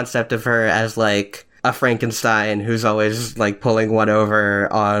basic concept of her as like a Frankenstein who's always like pulling one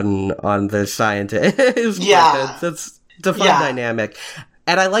over on the scientist. Yeah. It's a fun dynamic.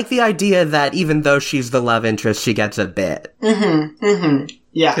 And I like the idea that even though she's the love interest, she gets a bit. Mm-hmm. Mm-hmm.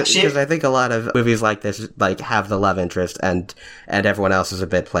 Yeah. Because I think a lot of movies like this like have the love interest and everyone else is a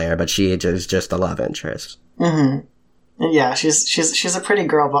bit player, but she is just the love interest. Mm-hmm. Yeah, she's a pretty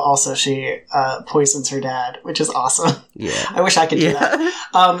girl, but also she poisons her dad, which is awesome. Yeah, I wish I could do that.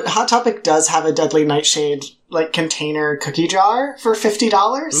 Hot Topic does have a Deadly Nightshade like container cookie jar for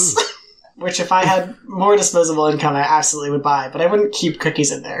 $50, which if I had more disposable income, I absolutely would buy. But I wouldn't keep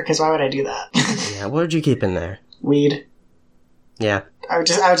cookies in there because why would I do that? Yeah, what would you keep in there? Weed. Yeah, I would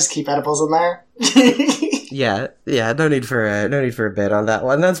just keep edibles in there. Yeah. No need for a bit on that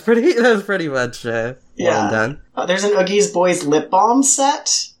one. That's pretty much well done. There's an Oogie's Boys lip balm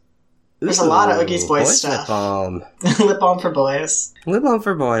set. There's a lot of Oogie's Boys stuff. Lip balm. Lip balm for boys. Lip balm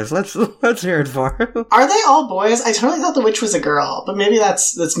for boys. Let's hear it for him. Are they all boys? I totally thought the witch was a girl, but maybe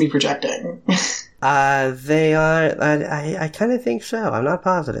that's me projecting. They are. I kind of think so. I'm not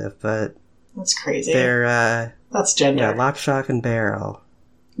positive, but that's crazy. They're that's gender. Yeah, lock, shock, and barrel.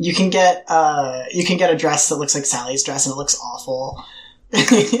 You can get a dress that looks like Sally's dress, and it looks awful.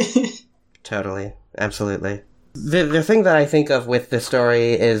 Totally, absolutely. The thing that I think of with the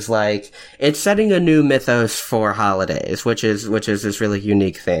story is like it's setting a new mythos for holidays, which is this really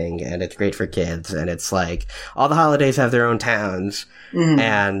unique thing, and it's great for kids. And it's like all the holidays have their own towns,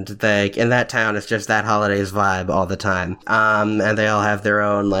 and in that town it's just that holiday's vibe all the time. And they all have their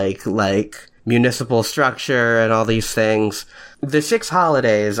own like municipal structure and all these things. The 6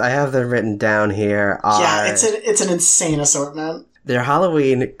 holidays, I have them written down here, are... Yeah, it's an insane assortment. They're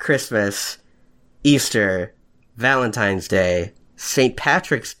Halloween, Christmas, Easter, Valentine's Day, St.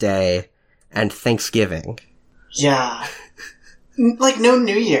 Patrick's Day, and Thanksgiving. Yeah. Like, no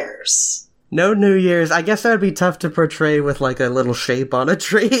New Year's. No New Year's. I guess that would be tough to portray with, like, a little shape on a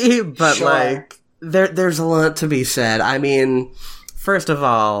tree, but, sure. Like, there's a lot to be said. I mean, first of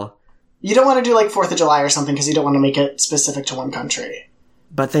all... You don't want to do, like, 4th of July or something because you don't want to make it specific to one country.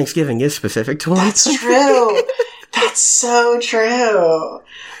 But Thanksgiving is specific to one country. That's true! That's so true!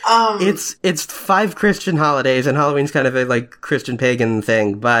 It's 5 Christian holidays, and Halloween's kind of a, like, Christian pagan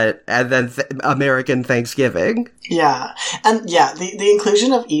thing, and then American Thanksgiving. Yeah. And, yeah, the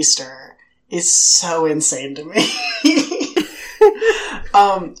inclusion of Easter is so insane to me.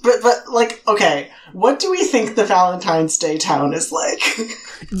 But, like, okay, what do we think the Valentine's Day town is like?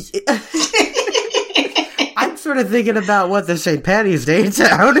 I'm sort of thinking about what the St. Patty's Day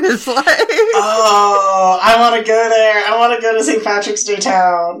town is like. Oh, I want to go there. I want to go to St. Patrick's Day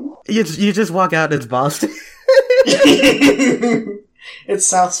town. You just walk out and it's Boston. It's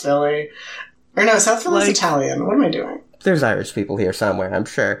South Philly. Or no, South Philly's Like- Italian. What am I doing? There's Irish people here somewhere, I'm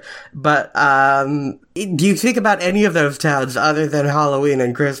sure. But, do you think about any of those towns other than Halloween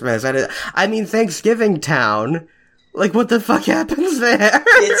and Christmas? And I mean, Thanksgiving Town. Like, what the fuck happens there?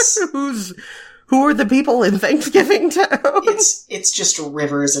 Who are the people in Thanksgiving Town? It's just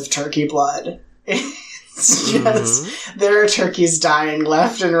rivers of turkey blood. It's just, there are turkeys dying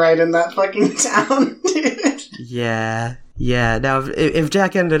left and right in that fucking town, dude. Yeah. Now, if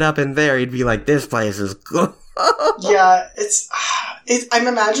Jack ended up in there, he'd be like, this place is good. Yeah, I'm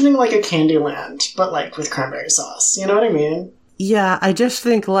imagining like a Candyland, but like with cranberry sauce. You know what I mean? Yeah, I just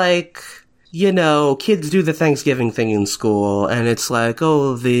think like, you know, kids do the Thanksgiving thing in school, and it's like,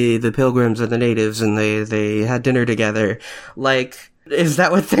 oh, the Pilgrims and the natives, and they had dinner together. Like, is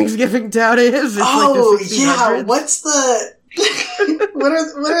that what Thanksgiving Town is? It's oh, like the 1600s? Yeah. What's the what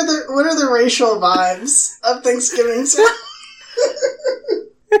are the racial vibes of Thanksgiving Town?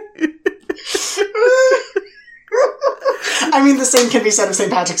 I mean, the same can be said of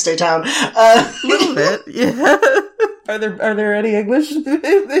St. Patrick's Day Town. A little bit, yeah. Are there any English?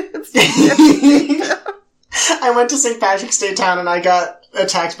 I went to St. Patrick's Day Town and I got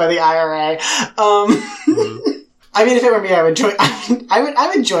attacked by the IRA. I mean, if it were me, I would join.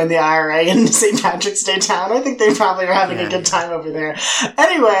 I would join the IRA in St. Patrick's Day Town. I think they probably are having a good time over there.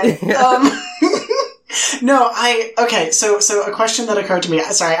 Anyway, no, okay. So a question that occurred to me.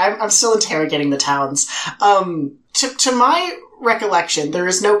 Sorry, I'm still interrogating the towns. To my recollection, there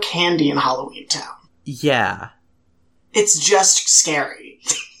is no candy in Halloween Town. Yeah, it's just scary.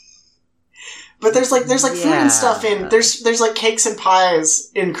 But there's like food and stuff in there's like cakes and pies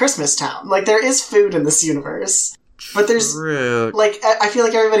in Christmas Town. Like there is food in this universe. But there's like I feel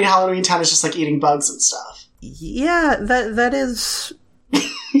like everybody in Halloween Town is just like eating bugs and stuff. Yeah, that is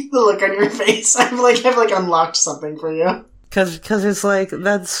the look on your face. I've unlocked something for you. Cause it's like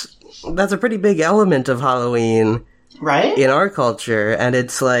that's a pretty big element of Halloween, right? In our culture, and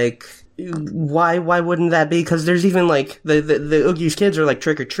it's like why wouldn't that be? Because there's even like the Oogie's kids are like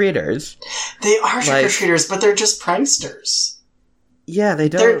trick or treaters. They are trick or treaters, but they're just pranksters. Yeah, they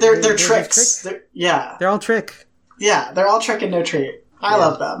don't. They're tricks. They're all trick. Yeah, they're all trick and no treat. I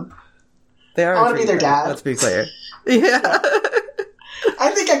love them. They are. I want to be their dad. Let's be clear. Yeah. I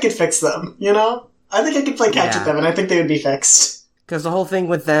think I could fix them. You know, I think I could play catch with them, and I think they would be fixed. Because the whole thing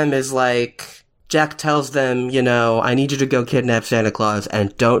with them is like Jack tells them, you know, I need you to go kidnap Santa Claus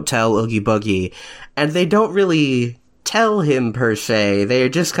and don't tell Oogie Boogie, and they don't really tell him per se. They're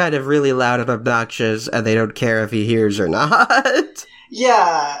just kind of really loud and obnoxious, and they don't care if he hears or not.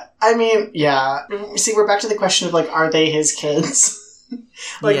 Yeah, I mean, yeah. See, we're back to the question of, like, are they his kids?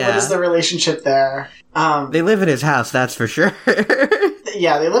 What is the relationship there? They live in his house, that's for sure.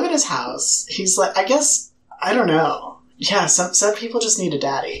 Yeah, they live in his house. He's like, I guess, I don't know. Yeah, some people just need a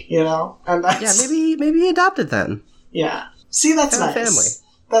daddy, you know? And that's... Yeah, maybe he adopted them. Yeah. See, that's nice. Family.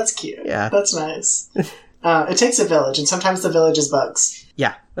 That's cute. Yeah. That's nice. It takes a village, and sometimes the village is bugs.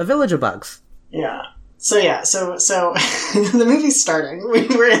 Yeah, a village of bugs. Yeah. So the movie's starting.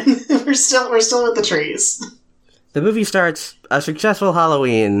 We're still with the trees. The movie starts. A successful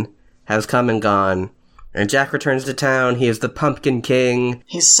Halloween has come and gone, and Jack returns to town. He is the Pumpkin King.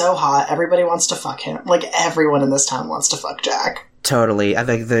 He's so hot. Everybody wants to fuck him. Like everyone in this town wants to fuck Jack. Totally. I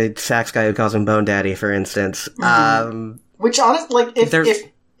think the sax guy who calls him Bone Daddy, for instance. Mm-hmm. Which honestly, like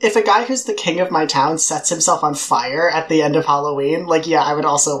if a guy who's the king of my town sets himself on fire at the end of Halloween, like yeah, I would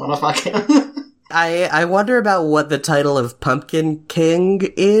also want to fuck him. I wonder about what the title of Pumpkin King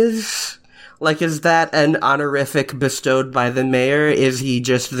is. Like, is that an honorific bestowed by the mayor? Is he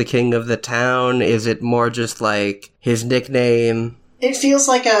just the king of the town? Is it more just, like, his nickname? It feels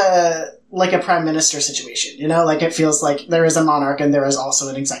like a prime minister situation, you know? Like, it feels like there is a monarch and there is also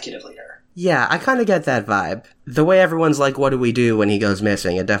an executive leader. Yeah, I kind of get that vibe. The way everyone's like, what do we do when he goes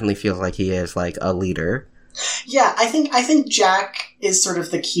missing? It definitely feels like he is, like, a leader. Yeah, I think Jack is sort of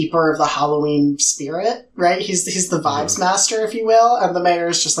the keeper of the Halloween spirit, right? He's the vibes master, if you will, and the mayor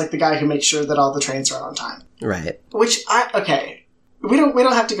is just like the guy who makes sure that all the trains run on time. Right. Which we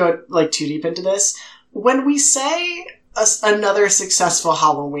don't have to go like too deep into this. When we say another successful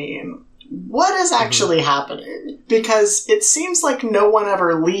Halloween, what is actually happening? Because it seems like no one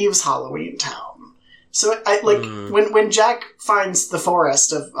ever leaves Halloween Town. So, when Jack finds the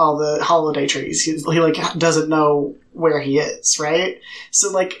forest of all the holiday trees, he like, doesn't know where he is, right?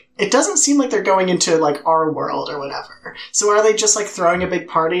 So, like, it doesn't seem like they're going into, like, our world or whatever. So are they just, like, throwing a big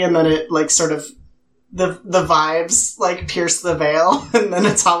party and then it, like, sort of, the vibes, like, pierce the veil and then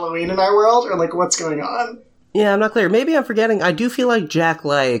it's Halloween in our world? Or, like, what's going on? Yeah, I'm not clear. Maybe I'm forgetting. I do feel like Jack,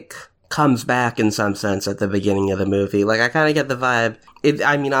 like, comes back in some sense at the beginning of the movie. Like, I kind of get the vibe.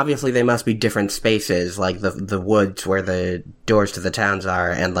 I mean, obviously they must be different spaces, like the woods where the doors to the towns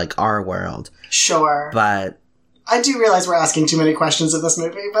are, and like our world. Sure. But I do realize we're asking too many questions of this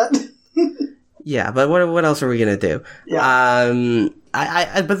movie, but yeah, but what else are we gonna do? Yeah.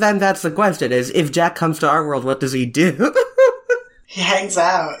 But then that's the question: is if Jack comes to our world, what does he do? He hangs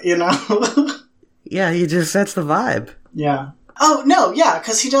out, you know. Yeah, he just sets the vibe. Yeah. Oh no, yeah,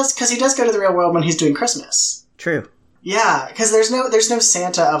 because he does go to the real world when he's doing Christmas. True. Yeah, because there's no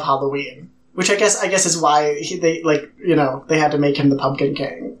Santa of Halloween, which I guess is why they had to make him the Pumpkin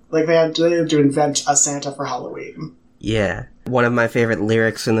King. Like they had to invent a Santa for Halloween. Yeah. One of my favorite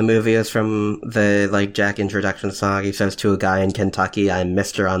lyrics in the movie is from the, like, Jack introduction song. He says, "To a guy in Kentucky, I'm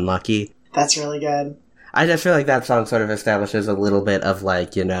Mr. Unlucky." That's really good. I just feel like that song sort of establishes a little bit of,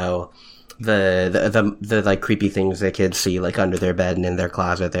 like, you know, the like, creepy things that kids see, like, under their bed and in their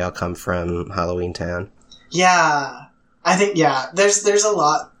closet. They all come from Halloween Town. Yeah. I think, yeah, there's a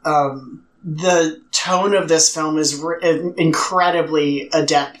lot. The tone of this film is incredibly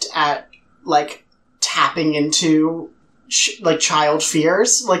adept at, like, tapping into like child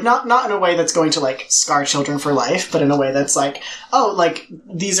fears, like not in a way that's going to like scar children for life, but in a way that's like, oh, like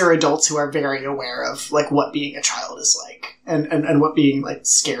these are adults who are very aware of like what being a child is like, and what being like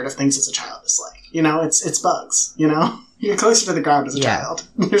scared of things as a child is like. You know, it's bugs. You know, you're closer to the ground as a child.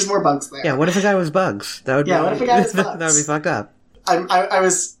 There's more bugs there. Yeah. What if a guy was bugs? That would be, what if a guy was bugs? That would be fucked up. I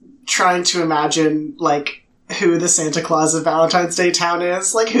was trying to imagine like who the Santa Claus of Valentine's Day Town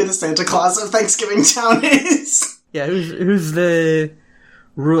is, like who the Santa Claus of Thanksgiving Town is. Yeah, who's the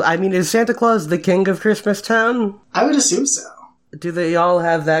rule? I mean, is Santa Claus the king of Christmas Town? I would assume so. Do they all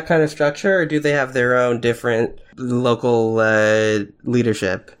have that kind of structure, or do they have their own different local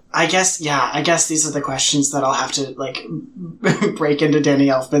leadership? I guess these are the questions that I'll have to, like, break into Danny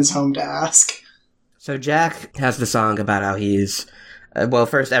Elfman's home to ask. So Jack has the song about how he's... well,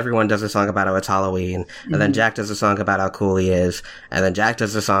 first everyone does a song about how it's Halloween, and then Jack does a song about how cool he is, and then Jack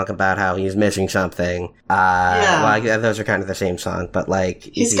does a song about how he's missing something. Well, those are kind of the same song, but like...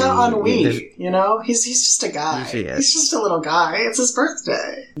 He's got ennui, you know? He's just a guy. He's just a little guy. It's his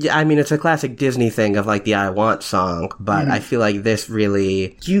birthday. Yeah, I mean, it's a classic Disney thing of like the I Want song, but I feel like this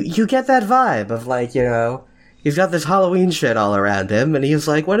really... You get that vibe of like, you know... He's got this Halloween shit all around him, and he's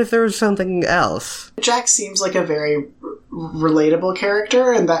like, what if there was something else? Jack seems like a very relatable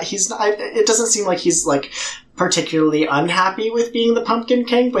character, and that he's not... It doesn't seem like he's, like, particularly unhappy with being the Pumpkin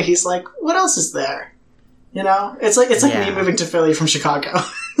King, but he's like, what else is there? You know? It's like me moving to Philly from Chicago.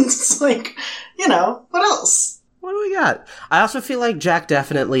 It's like, you know, what else? What do we got? I also feel like Jack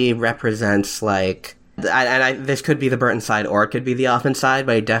definitely represents, like... this could be the Burton side, or it could be the Hoffman side,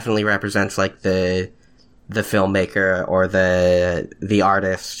 but he definitely represents, like, the filmmaker or the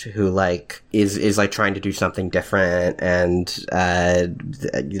artist who like is like trying to do something different and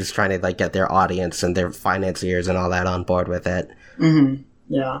just trying to like get their audience and their financiers and all that on board with it. Mm-hmm.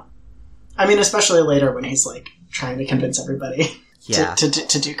 Yeah, I mean, especially later when he's like trying to convince everybody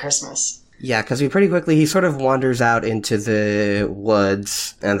to do Christmas. Yeah, because he sort of wanders out into the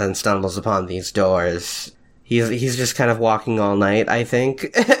woods and then stumbles upon these doors. He's just kind of walking all night, I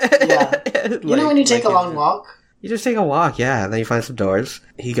think. Yeah. You know when you take a long walk? You just take a walk, yeah, and then you find some doors.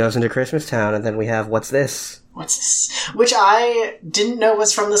 He goes into Christmas Town, and then we have What's This? What's This? Which I didn't know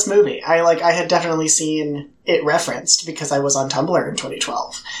was from this movie. I had definitely seen it referenced because I was on Tumblr in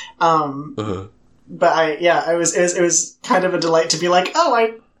 2012. But it was kind of a delight to be like, oh,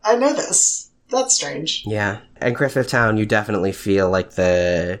 I know this. That's strange. Yeah. In Christmas Town, you definitely feel like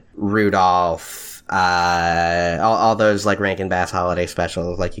the Rudolph... all those like Rankin Bass holiday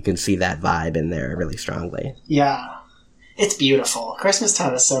specials, like you can see that vibe in there really strongly. Yeah, it's beautiful. Christmas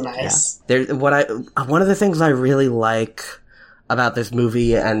Town is so nice. Yeah. One of the things I really like about this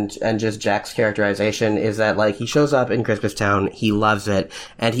movie and just Jack's characterization is that like he shows up in Christmas Town, he loves it,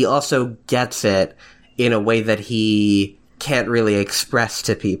 and he also gets it in a way that he can't really express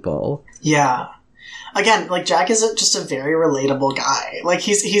to people. Yeah. Again, like, Jack is just a very relatable guy. Like,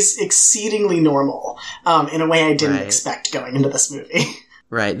 he's exceedingly normal, in a way I didn't expect going into this movie.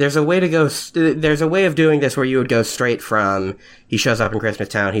 Right. There's a way of doing this where you would go straight from, he shows up in Christmas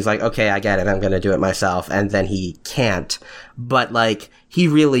Town, he's like, okay, I get it, I'm gonna do it myself, and then he can't. But, like, he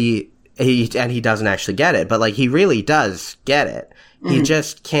doesn't actually get it, but, like, he really does get it. He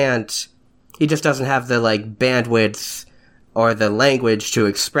just can't, he just doesn't have the, like, bandwidth or the language to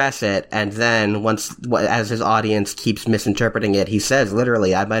express it, and then as his audience keeps misinterpreting it, he says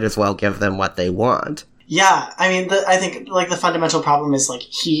literally, I might as well give them what they want. Yeah, I mean, I think like the fundamental problem is like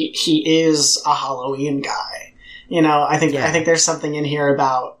he is a Halloween guy. You know, I think there's something in here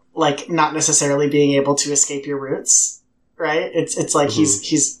about like, not necessarily being able to escape your roots, right? It's like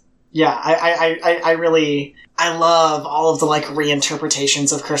he's yeah, I love all of the, like,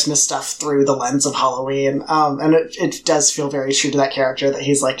 reinterpretations of Christmas stuff through the lens of Halloween. And it does feel very true to that character that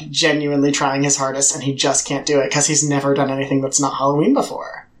he's, like, genuinely trying his hardest and he just can't do it because he's never done anything that's not Halloween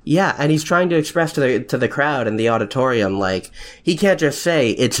before. Yeah, and he's trying to express to the crowd in the auditorium, like, he can't just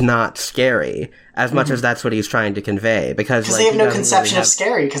say it's not scary, as much as that's what he's trying to convey, because like, they have no conception of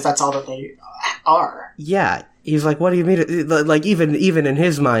scary, because that's all that they are. Yeah, he's like, what do you mean? Like, even in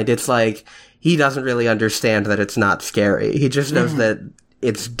his mind, it's like, he doesn't really understand that it's not scary. He just knows that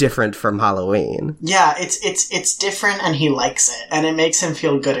it's different from Halloween. Yeah, it's different, and he likes it, and it makes him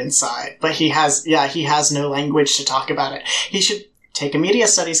feel good inside, but he has no language to talk about it. He should take a media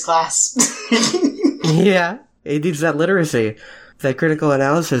studies class. Yeah, he needs that literacy, that critical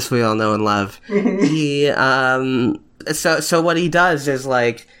analysis we all know and love. He, so what he does is,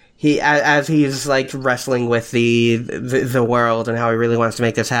 like, as he's, like, wrestling with the world and how he really wants to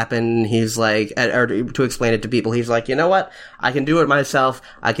make this happen, he's like, or to explain it to people, he's like, you know what? I can do it myself.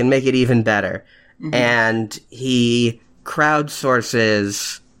 I can make it even better. And he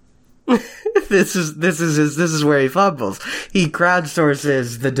crowdsources. This is where he fumbles. He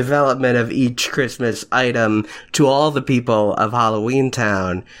crowdsources the development of each Christmas item to all the people of Halloween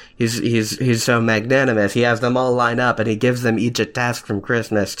Town. He's so magnanimous. He has them all line up and he gives them each a task from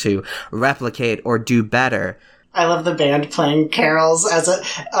Christmas to replicate or do better. I love the band playing carols as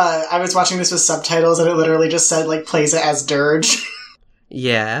I was watching this with subtitles and it literally just said, like, plays it as dirge.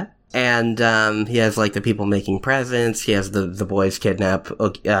 Yeah. And, he has, like, the people making presents. He has the boys kidnap,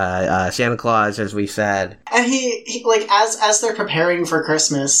 Santa Claus, as we said. And he like, as they're preparing for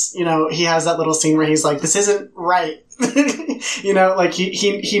Christmas, you know, he has that little scene where he's like, this isn't right. You know, like,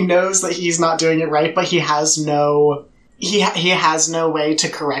 he knows that he's not doing it right, but he has no way to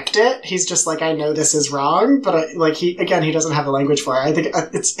correct it. He's just like, I know this is wrong, but, he doesn't have the language for it. I think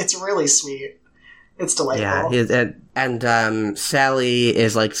it's really sweet. It's delightful. Yeah, and Sally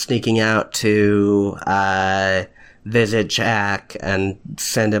is, like, sneaking out to visit Jack and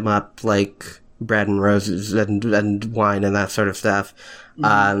send him up, like, bread and roses and wine and that sort of stuff.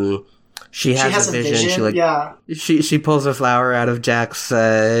 She has a vision. She pulls a flower out of Jack's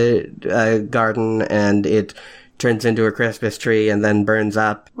garden and it turns into a Christmas tree and then burns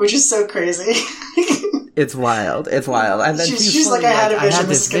up. Which is so crazy. It's wild. And then she's like, I had a vision.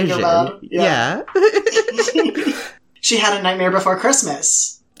 This is going to go bad. Yeah. She had a nightmare before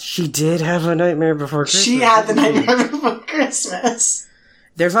Christmas. She did have a nightmare before Christmas. She had the nightmare before Christmas.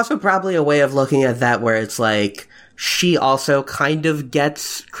 There's also probably a way of looking at that where it's like, she also kind of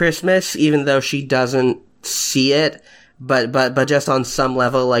gets Christmas, even though she doesn't see it. But just on some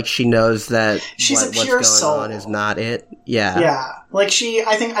level, like, she knows that she's a pure what's soul. going on is not it. Yeah. Yeah. Like,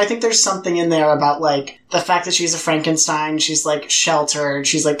 I think there's something in there about, like, the fact that she's a Frankenstein, she's, like, sheltered,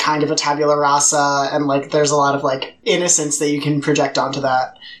 she's, like, kind of a tabula rasa, and, like, there's a lot of, like, innocence that you can project onto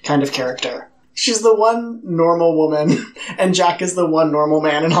that kind of character. She's the one normal woman, and Jack is the one normal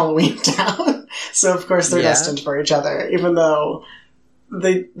man in Halloween Town. So, of course, they're destined for each other, even though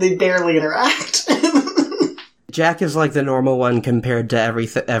they barely interact. Jack is like the normal one compared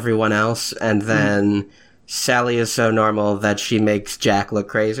to everyone else, and then Sally is so normal that she makes Jack look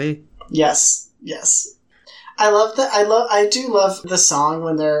crazy. Yes. I do love the song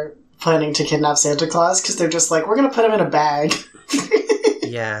when they're planning to kidnap Santa Claus, because they're just like, we're gonna put him in a bag.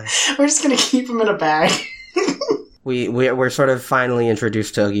 Yeah. We're just gonna keep him in a bag. We're sort of finally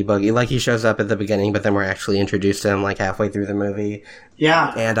introduced to Oogie Boogie. Like, he shows up at the beginning, but then we're actually introduced to him, like, halfway through the movie.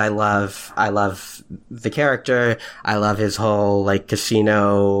 Yeah. And I love the character. I love his whole, like,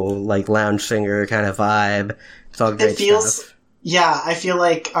 casino, like, lounge singer kind of vibe. It's all great stuff. Yeah, I feel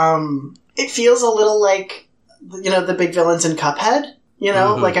like, it feels a little like, you know, the big villains in Cuphead. You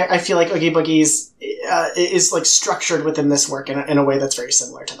know, like, I feel like Oogie Boogie's is, like, structured within this work in a way that's very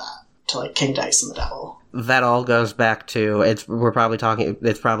similar to that. To, like, King Dice and the Devil. That all goes back to, it's probably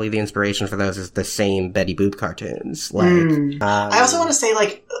the inspiration for those is the same Betty Boop cartoons. Like, I also want to say,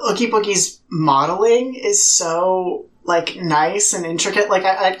 like, Oogie Boogie's modeling is so, like, nice and intricate. Like,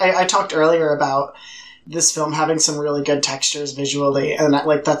 I talked earlier about this film having some really good textures visually, and,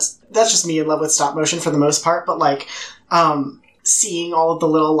 like, that's just me in love with stop motion for the most part, but, like, seeing all of the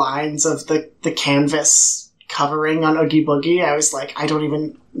little lines of the canvas covering on Oogie Boogie, I was like, I don't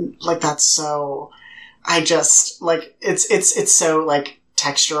even, like, that's so, I just, like, it's so, like,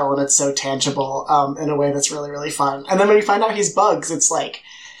 textural and it's so tangible, in a way that's really, really fun. And then when you find out he's Bugs, it's like,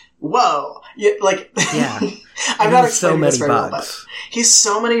 whoa. Yeah, like, yeah. I'm not explaining this very well, but he's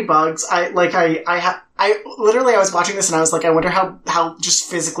so many bugs. I I was watching this and I was like, I wonder how just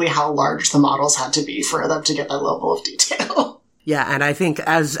physically how large the models had to be for them to get that level of detail. Yeah, and I think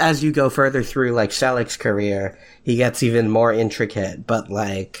as you go further through, like, Selleck's career, he gets even more intricate, but,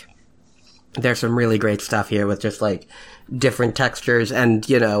 like, there's some really great stuff here with just, like, different textures and,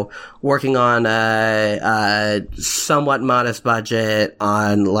 you know, working on a somewhat modest budget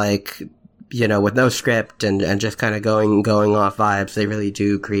on, like, you know, with no script and just kind of going off vibes. They really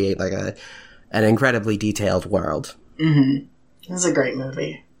do create, like, an incredibly detailed world. Mm-hmm. It was a great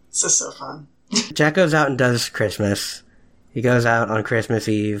movie. It's just so fun. Jack goes out and does Christmas. He goes out on Christmas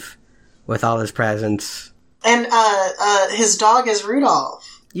Eve with all his presents. And his dog is Rudolph.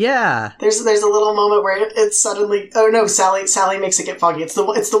 Yeah. There's a little moment where it's suddenly... Oh, no, Sally makes it get foggy. It's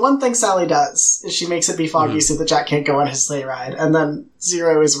the one thing Sally does, is she makes it be foggy so that Jack can't go on his sleigh ride. And then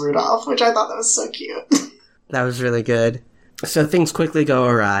Zero is Rudolph, which I thought that was so cute. That was really good. So things quickly go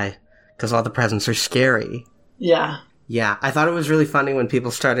awry, because all the presents are scary. Yeah. Yeah, I thought it was really funny when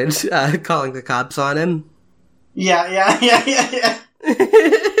people started calling the cops on him. Yeah.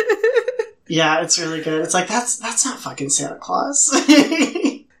 Yeah, it's really good. It's like, that's not fucking Santa Claus.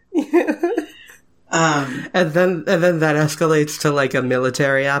 And then that escalates to, like, a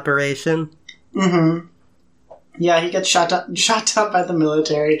military operation. Mm-hmm. Yeah, he gets shot down by the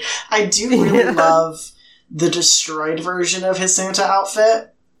military. I do really love the destroyed version of his Santa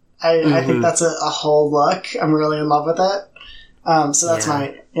outfit. I think that's a whole look. I'm really in love with it. So that's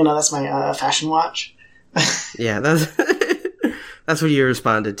my fashion watch. Yeah, that's what you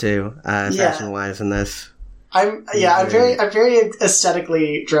responded to, fashion-wise in this. I'm very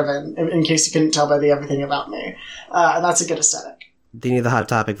aesthetically driven, in case you couldn't tell by the Everything About Me. And that's a good aesthetic. Do you need the Hot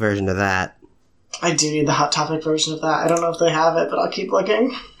Topic version of that? I do need the Hot Topic version of that. I don't know if they have it, but I'll keep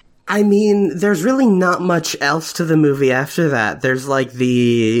looking. I mean, there's really not much else to the movie after that. There's, like,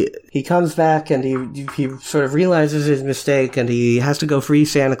 he comes back and he sort of realizes his mistake and he has to go free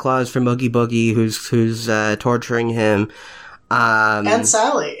Santa Claus from Oogie Boogie, who's torturing him. And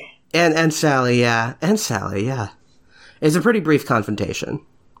Sally. And Sally, yeah. And Sally, yeah. It's a pretty brief confrontation.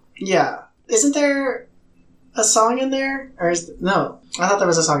 Yeah. Isn't there a song in there? No. I thought there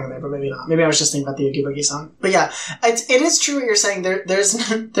was a song in there, but maybe not. Maybe I was just thinking about the Oogie Boogie song. But yeah, it is true what you're saying.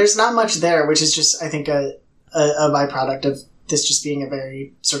 There's not much there, which is just, I think, a byproduct of this just being a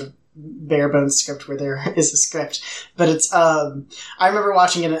very sort of bare bones script where there is a script. But it's, I remember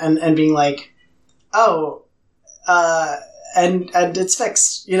watching it and being like, oh, and it's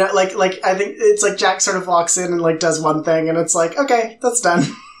fixed. You know, like, I think it's like Jack sort of walks in and, like, does one thing and it's like, okay, that's done.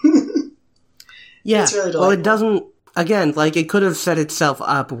 Yeah. It's really delightful. Well, it doesn't, again, like, it could have set itself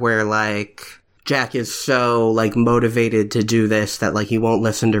up where, like, Jack is so, like, motivated to do this that, like, he won't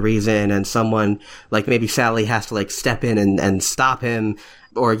listen to reason and someone, like, maybe Sally has to, like, step in and stop him,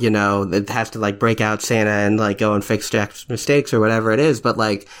 or, you know, it has to, like, break out Santa and, like, go and fix Jack's mistakes or whatever it is. But,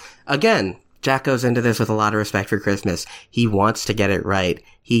 like, again, Jack goes into this with a lot of respect for Christmas. He wants to get it right.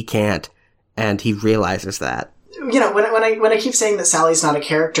 He can't. And he realizes that. You know, when I keep saying that Sally's not a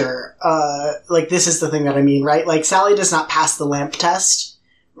character, like, this is the thing that I mean, right? Like, Sally does not pass the lamp test,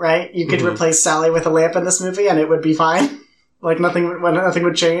 right? You could replace Sally with a lamp in this movie and it would be fine. Like, nothing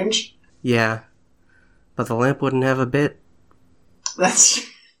would change. Yeah. But the lamp wouldn't have a bit. That's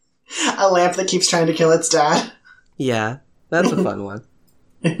a lamp that keeps trying to kill its dad. Yeah. That's a fun one.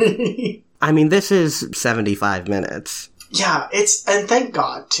 I mean, this is 75 minutes. Yeah, and thank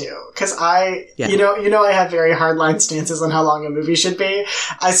God too, because you know, I have very hardline stances on how long a movie should be.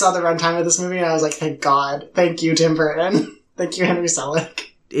 I saw the runtime of this movie and I was like, thank God, thank you, Tim Burton, thank you, Henry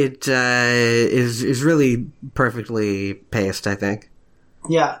Selick. It is really perfectly paced, I think.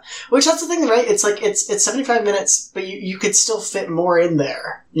 Yeah, which that's the thing, right? It's like it's 75 minutes, but you could still fit more in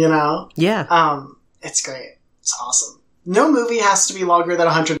there, you know? Yeah. It's great. It's awesome. No movie has to be longer than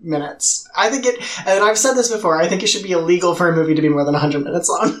 100 minutes. I think and I've said this before, I think it should be illegal for a movie to be more than 100 minutes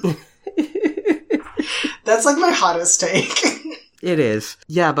long. That's like my hottest take. It is.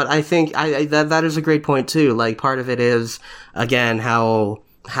 Yeah, but I think that is a great point too. Like, part of it is, again, how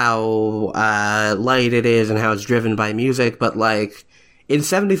light it is and how it's driven by music, but, like, in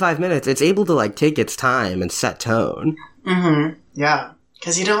 75 minutes, it's able to, like, take its time and set tone. Mm-hmm. Yeah.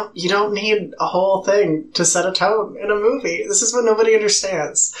 Because you don't need a whole thing to set a tone in a movie. This is what nobody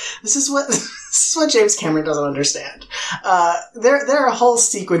understands. This is what James Cameron doesn't understand. There are whole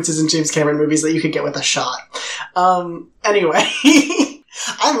sequences in James Cameron movies that you could get with a shot. Anyway,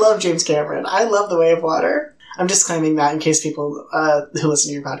 I love James Cameron. I love The Way of Water. I'm just claiming that in case people who listen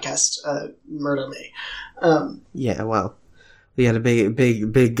to your podcast murder me. Yeah, well, we had a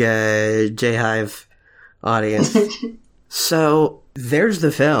big J-Hive audience. So there's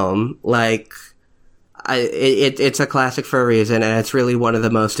the film. Like, It's a classic for a reason, and it's really one of the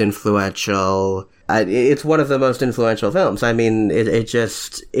most influential. It's one of the most influential films. I mean,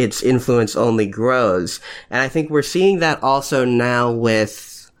 its influence only grows, and I think we're seeing that also now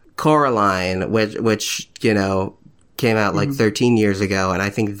with Coraline, which came out like 13 years ago, and I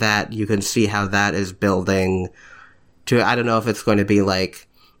think that you can see how that is building to. I don't know if it's going to be like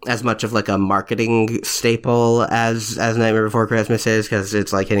as much of like a marketing staple as Nightmare Before Christmas is, because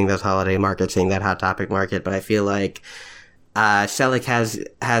it's like hitting those holiday markets, hitting that Hot Topic market. But I feel like Selleck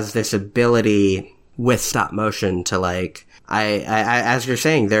has this ability with stop motion to like as you're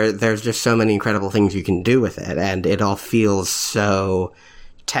saying, there's just so many incredible things you can do with it, and it all feels so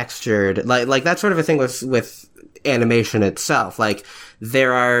textured. Like that's sort of a thing with animation itself. Like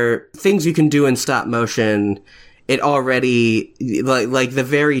there are things you can do in stop motion. It already, like the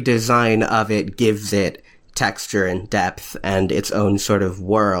very design of it gives it texture and depth and its own sort of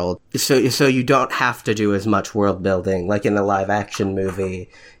world. So you don't have to do as much world building. Like in a live action movie,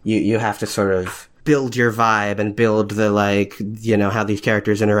 you have to sort of build your vibe and build the how these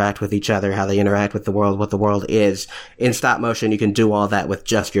characters interact with each other, how they interact with the world, what the world is. In stop motion, you can do all that with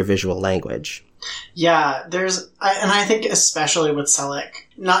just your visual language. Yeah, I think especially with Selleck,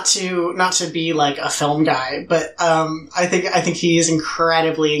 not to be like a film guy, but I think he is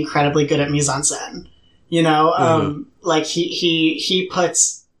incredibly good at mise en scène. Like he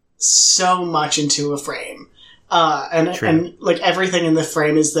puts so much into a frame, and like everything in the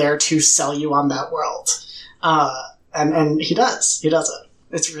frame is there to sell you on that world, and he does it.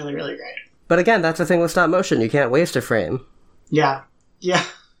 It's really great. But again, that's the thing with stop motion. You can't waste a frame. Yeah.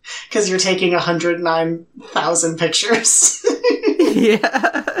 Because you're taking 109,000 pictures.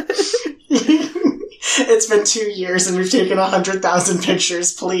 Yeah. It's been 2 years and we've taken 100,000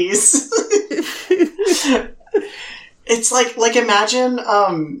 pictures, please. It's like imagine,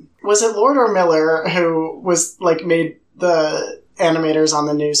 was it Lord or Miller who was like made the animators on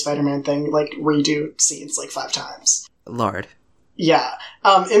the new Spider-Man thing like redo scenes like 5 times? Lord. Yeah.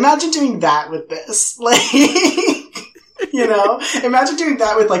 Imagine doing that with this. Like... imagine doing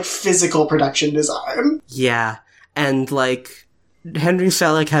that with like physical production design. Yeah, and like Henry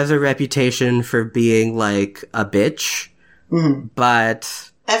Selick has a reputation for being like a bitch,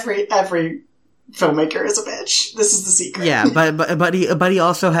 but every filmmaker is a bitch. This is the secret. Yeah, but he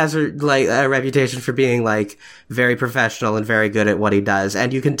also has a reputation for being like very professional and very good at what he does,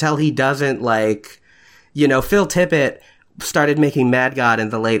 and you can tell he doesn't like, Phil Tippett started making Mad God in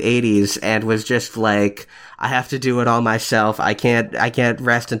the late 80s and was just like, I have to do it all myself. I can't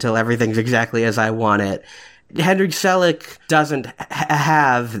rest until everything's exactly as I want it. Henry Selick doesn't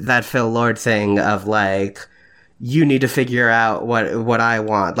have that Phil Lord thing of like, you need to figure out what I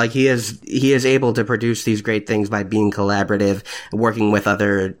want. Like he is able to produce these great things by being collaborative, working with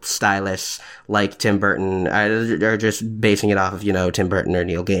other stylists like Tim Burton, or just basing it off of, Tim Burton or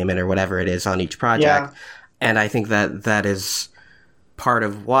Neil Gaiman or whatever it is on each project. Yeah. And I think that is part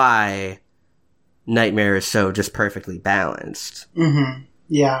of why Nightmare is so just perfectly balanced. Mm-hmm.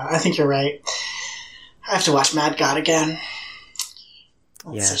 Yeah, I think you're right. I have to watch Mad God again.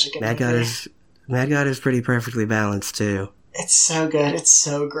 That's such a good movie. Mad God is pretty perfectly balanced too. It's so good. It's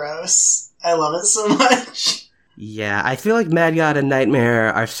so gross. I love it so much. Yeah, I feel like Mad God and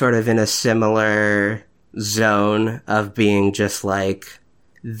Nightmare are sort of in a similar zone of being just like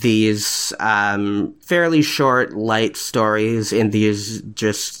these fairly short, light stories in these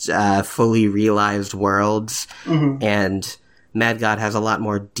just fully realized worlds. Mm-hmm. And Mad God has a lot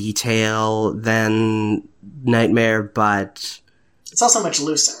more detail than Nightmare, but it's also much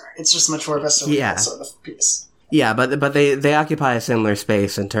looser. It's just much more of a cerebral sort of piece. Yeah, but they occupy a similar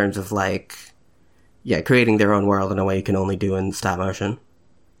space in terms of like, creating their own world in a way you can only do in stop motion.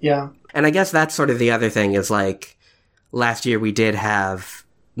 Yeah. And I guess that's sort of the other thing is like, last year we did have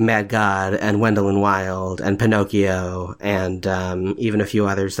Mad God and Wendell and Wild and Pinocchio and even a few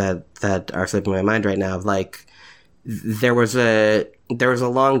others that are slipping my mind right now. Like there was a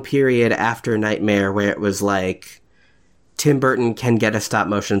long period after Nightmare where it was like Tim Burton can get a stop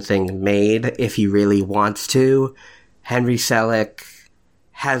motion thing made if he really wants to. Henry Selick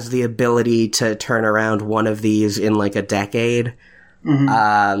has the ability to turn around one of these in like a decade.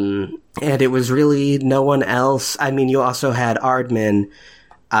 Mm-hmm. And it was really no one else. I mean, you also had Aardman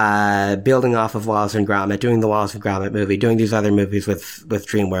building off of Wallace and Gromit, doing the Wallace and Gromit movie, doing these other movies with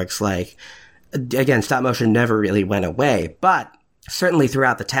DreamWorks. Like, again, stop motion never really went away, but certainly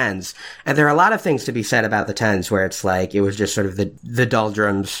throughout the 10s. And there are a lot of things to be said about the 10s where it's like, it was just sort of the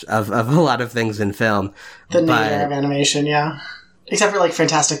doldrums of a lot of things in film. The nadir of animation, yeah. Except for like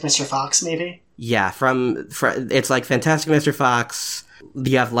Fantastic Mr. Fox, maybe. Yeah, from it's like Fantastic Mr. Fox,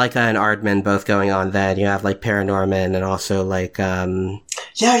 you have Leica and Aardman both going on then. You have, like, Paranorman and also, like,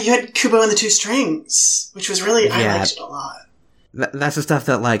 Yeah, you had Kubo and the Two Strings, which was really, I liked it a lot. That's the stuff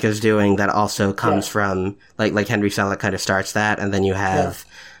that Leica's doing that also comes from, like Henry Selick kind of starts that, and then you have,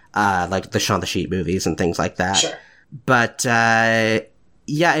 like, the Shaun the Sheep movies and things like that. Sure. But,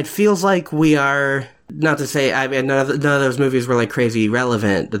 it feels like we are, not to say, I mean, none of those movies were, like, crazy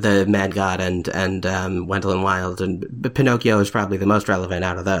relevant, the Mad God and Wendell and Wild, and Pinocchio is probably the most relevant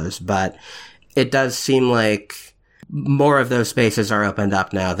out of those, but it does seem like more of those spaces are opened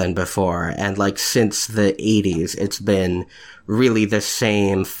up now than before, and, like, since the 80s, it's been really the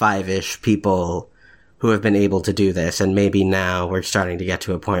same 5-ish people who have been able to do this, and maybe now we're starting to get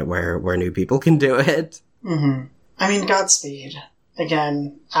to a point where new people can do it. Mm-hmm. I mean, Godspeed.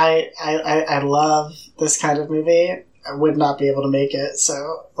 Again, I love this kind of movie. I would not be able to make it,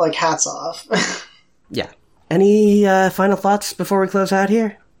 so, like, hats off. Yeah. Any final thoughts before we close out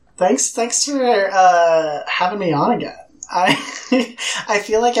here? Thanks for having me on again. I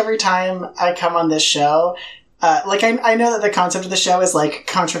feel like every time I come on this show, I know that the concept of the show is, like,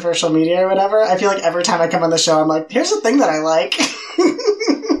 controversial media or whatever. I feel like every time I come on the show, I'm like, here's a thing that I like.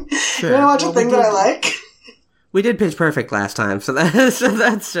 Sure. You want to watch a thing that I like? We did Pitch Perfect last time, so that's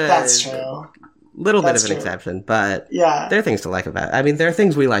true. Little bit of an exception, but there are things to like about it. I mean, there are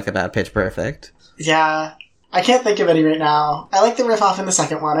things we like about Pitch Perfect. Yeah. I can't think of any right now. I like the riff off in the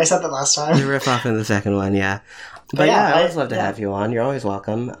second one. I said that last time. The riff off in the second one, yeah. But I always love to have you on. You're always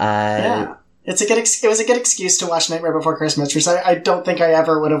welcome. It was a good excuse to watch Nightmare Before Christmas, which I don't think I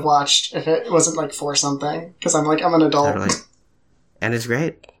ever would have watched if it wasn't, like, for something. Because I'm an adult. Totally. And it's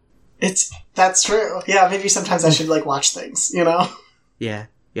great. That's true. Yeah, maybe sometimes I should, like, watch things, you know? Yeah.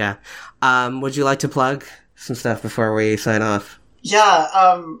 Would you like to plug some stuff before we sign off?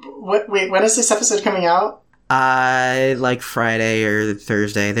 Yeah, wait, when is this episode coming out? Like Friday or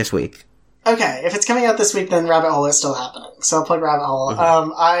Thursday this week. Okay, if it's coming out this week, then Rabbit Hole is still happening. So I'll plug Rabbit Hole.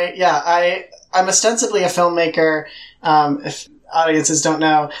 Mm-hmm. I'm ostensibly a filmmaker. If audiences don't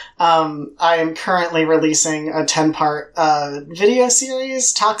know, I am currently releasing a 10-part video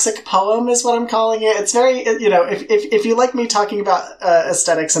series. Toxic Poem is what I'm calling it. It's very, if you like me talking about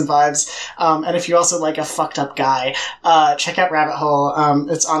aesthetics and vibes, and if you also like a fucked up guy, check out Rabbit Hole.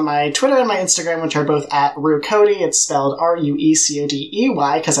 It's on my Twitter and my Instagram, which are both at Cody. It's spelled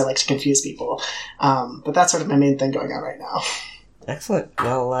Ruecodey, because I like to confuse people. But that's sort of my main thing going on right now. Excellent.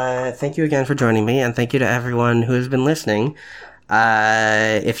 Well, thank you again for joining me, and thank you to everyone who has been listening.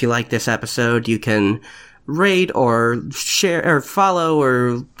 If you like this episode, you can rate or share or follow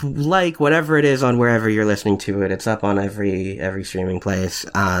or like whatever it is on wherever you're listening to it. It's up on every streaming place.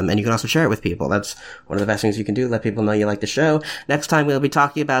 And you can also share it with people. That's one of the best things you can do. Let people know you like the show. Next time we'll be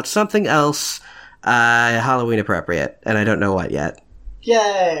talking about something else, Halloween appropriate. And I don't know what yet.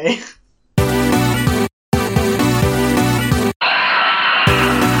 Yay!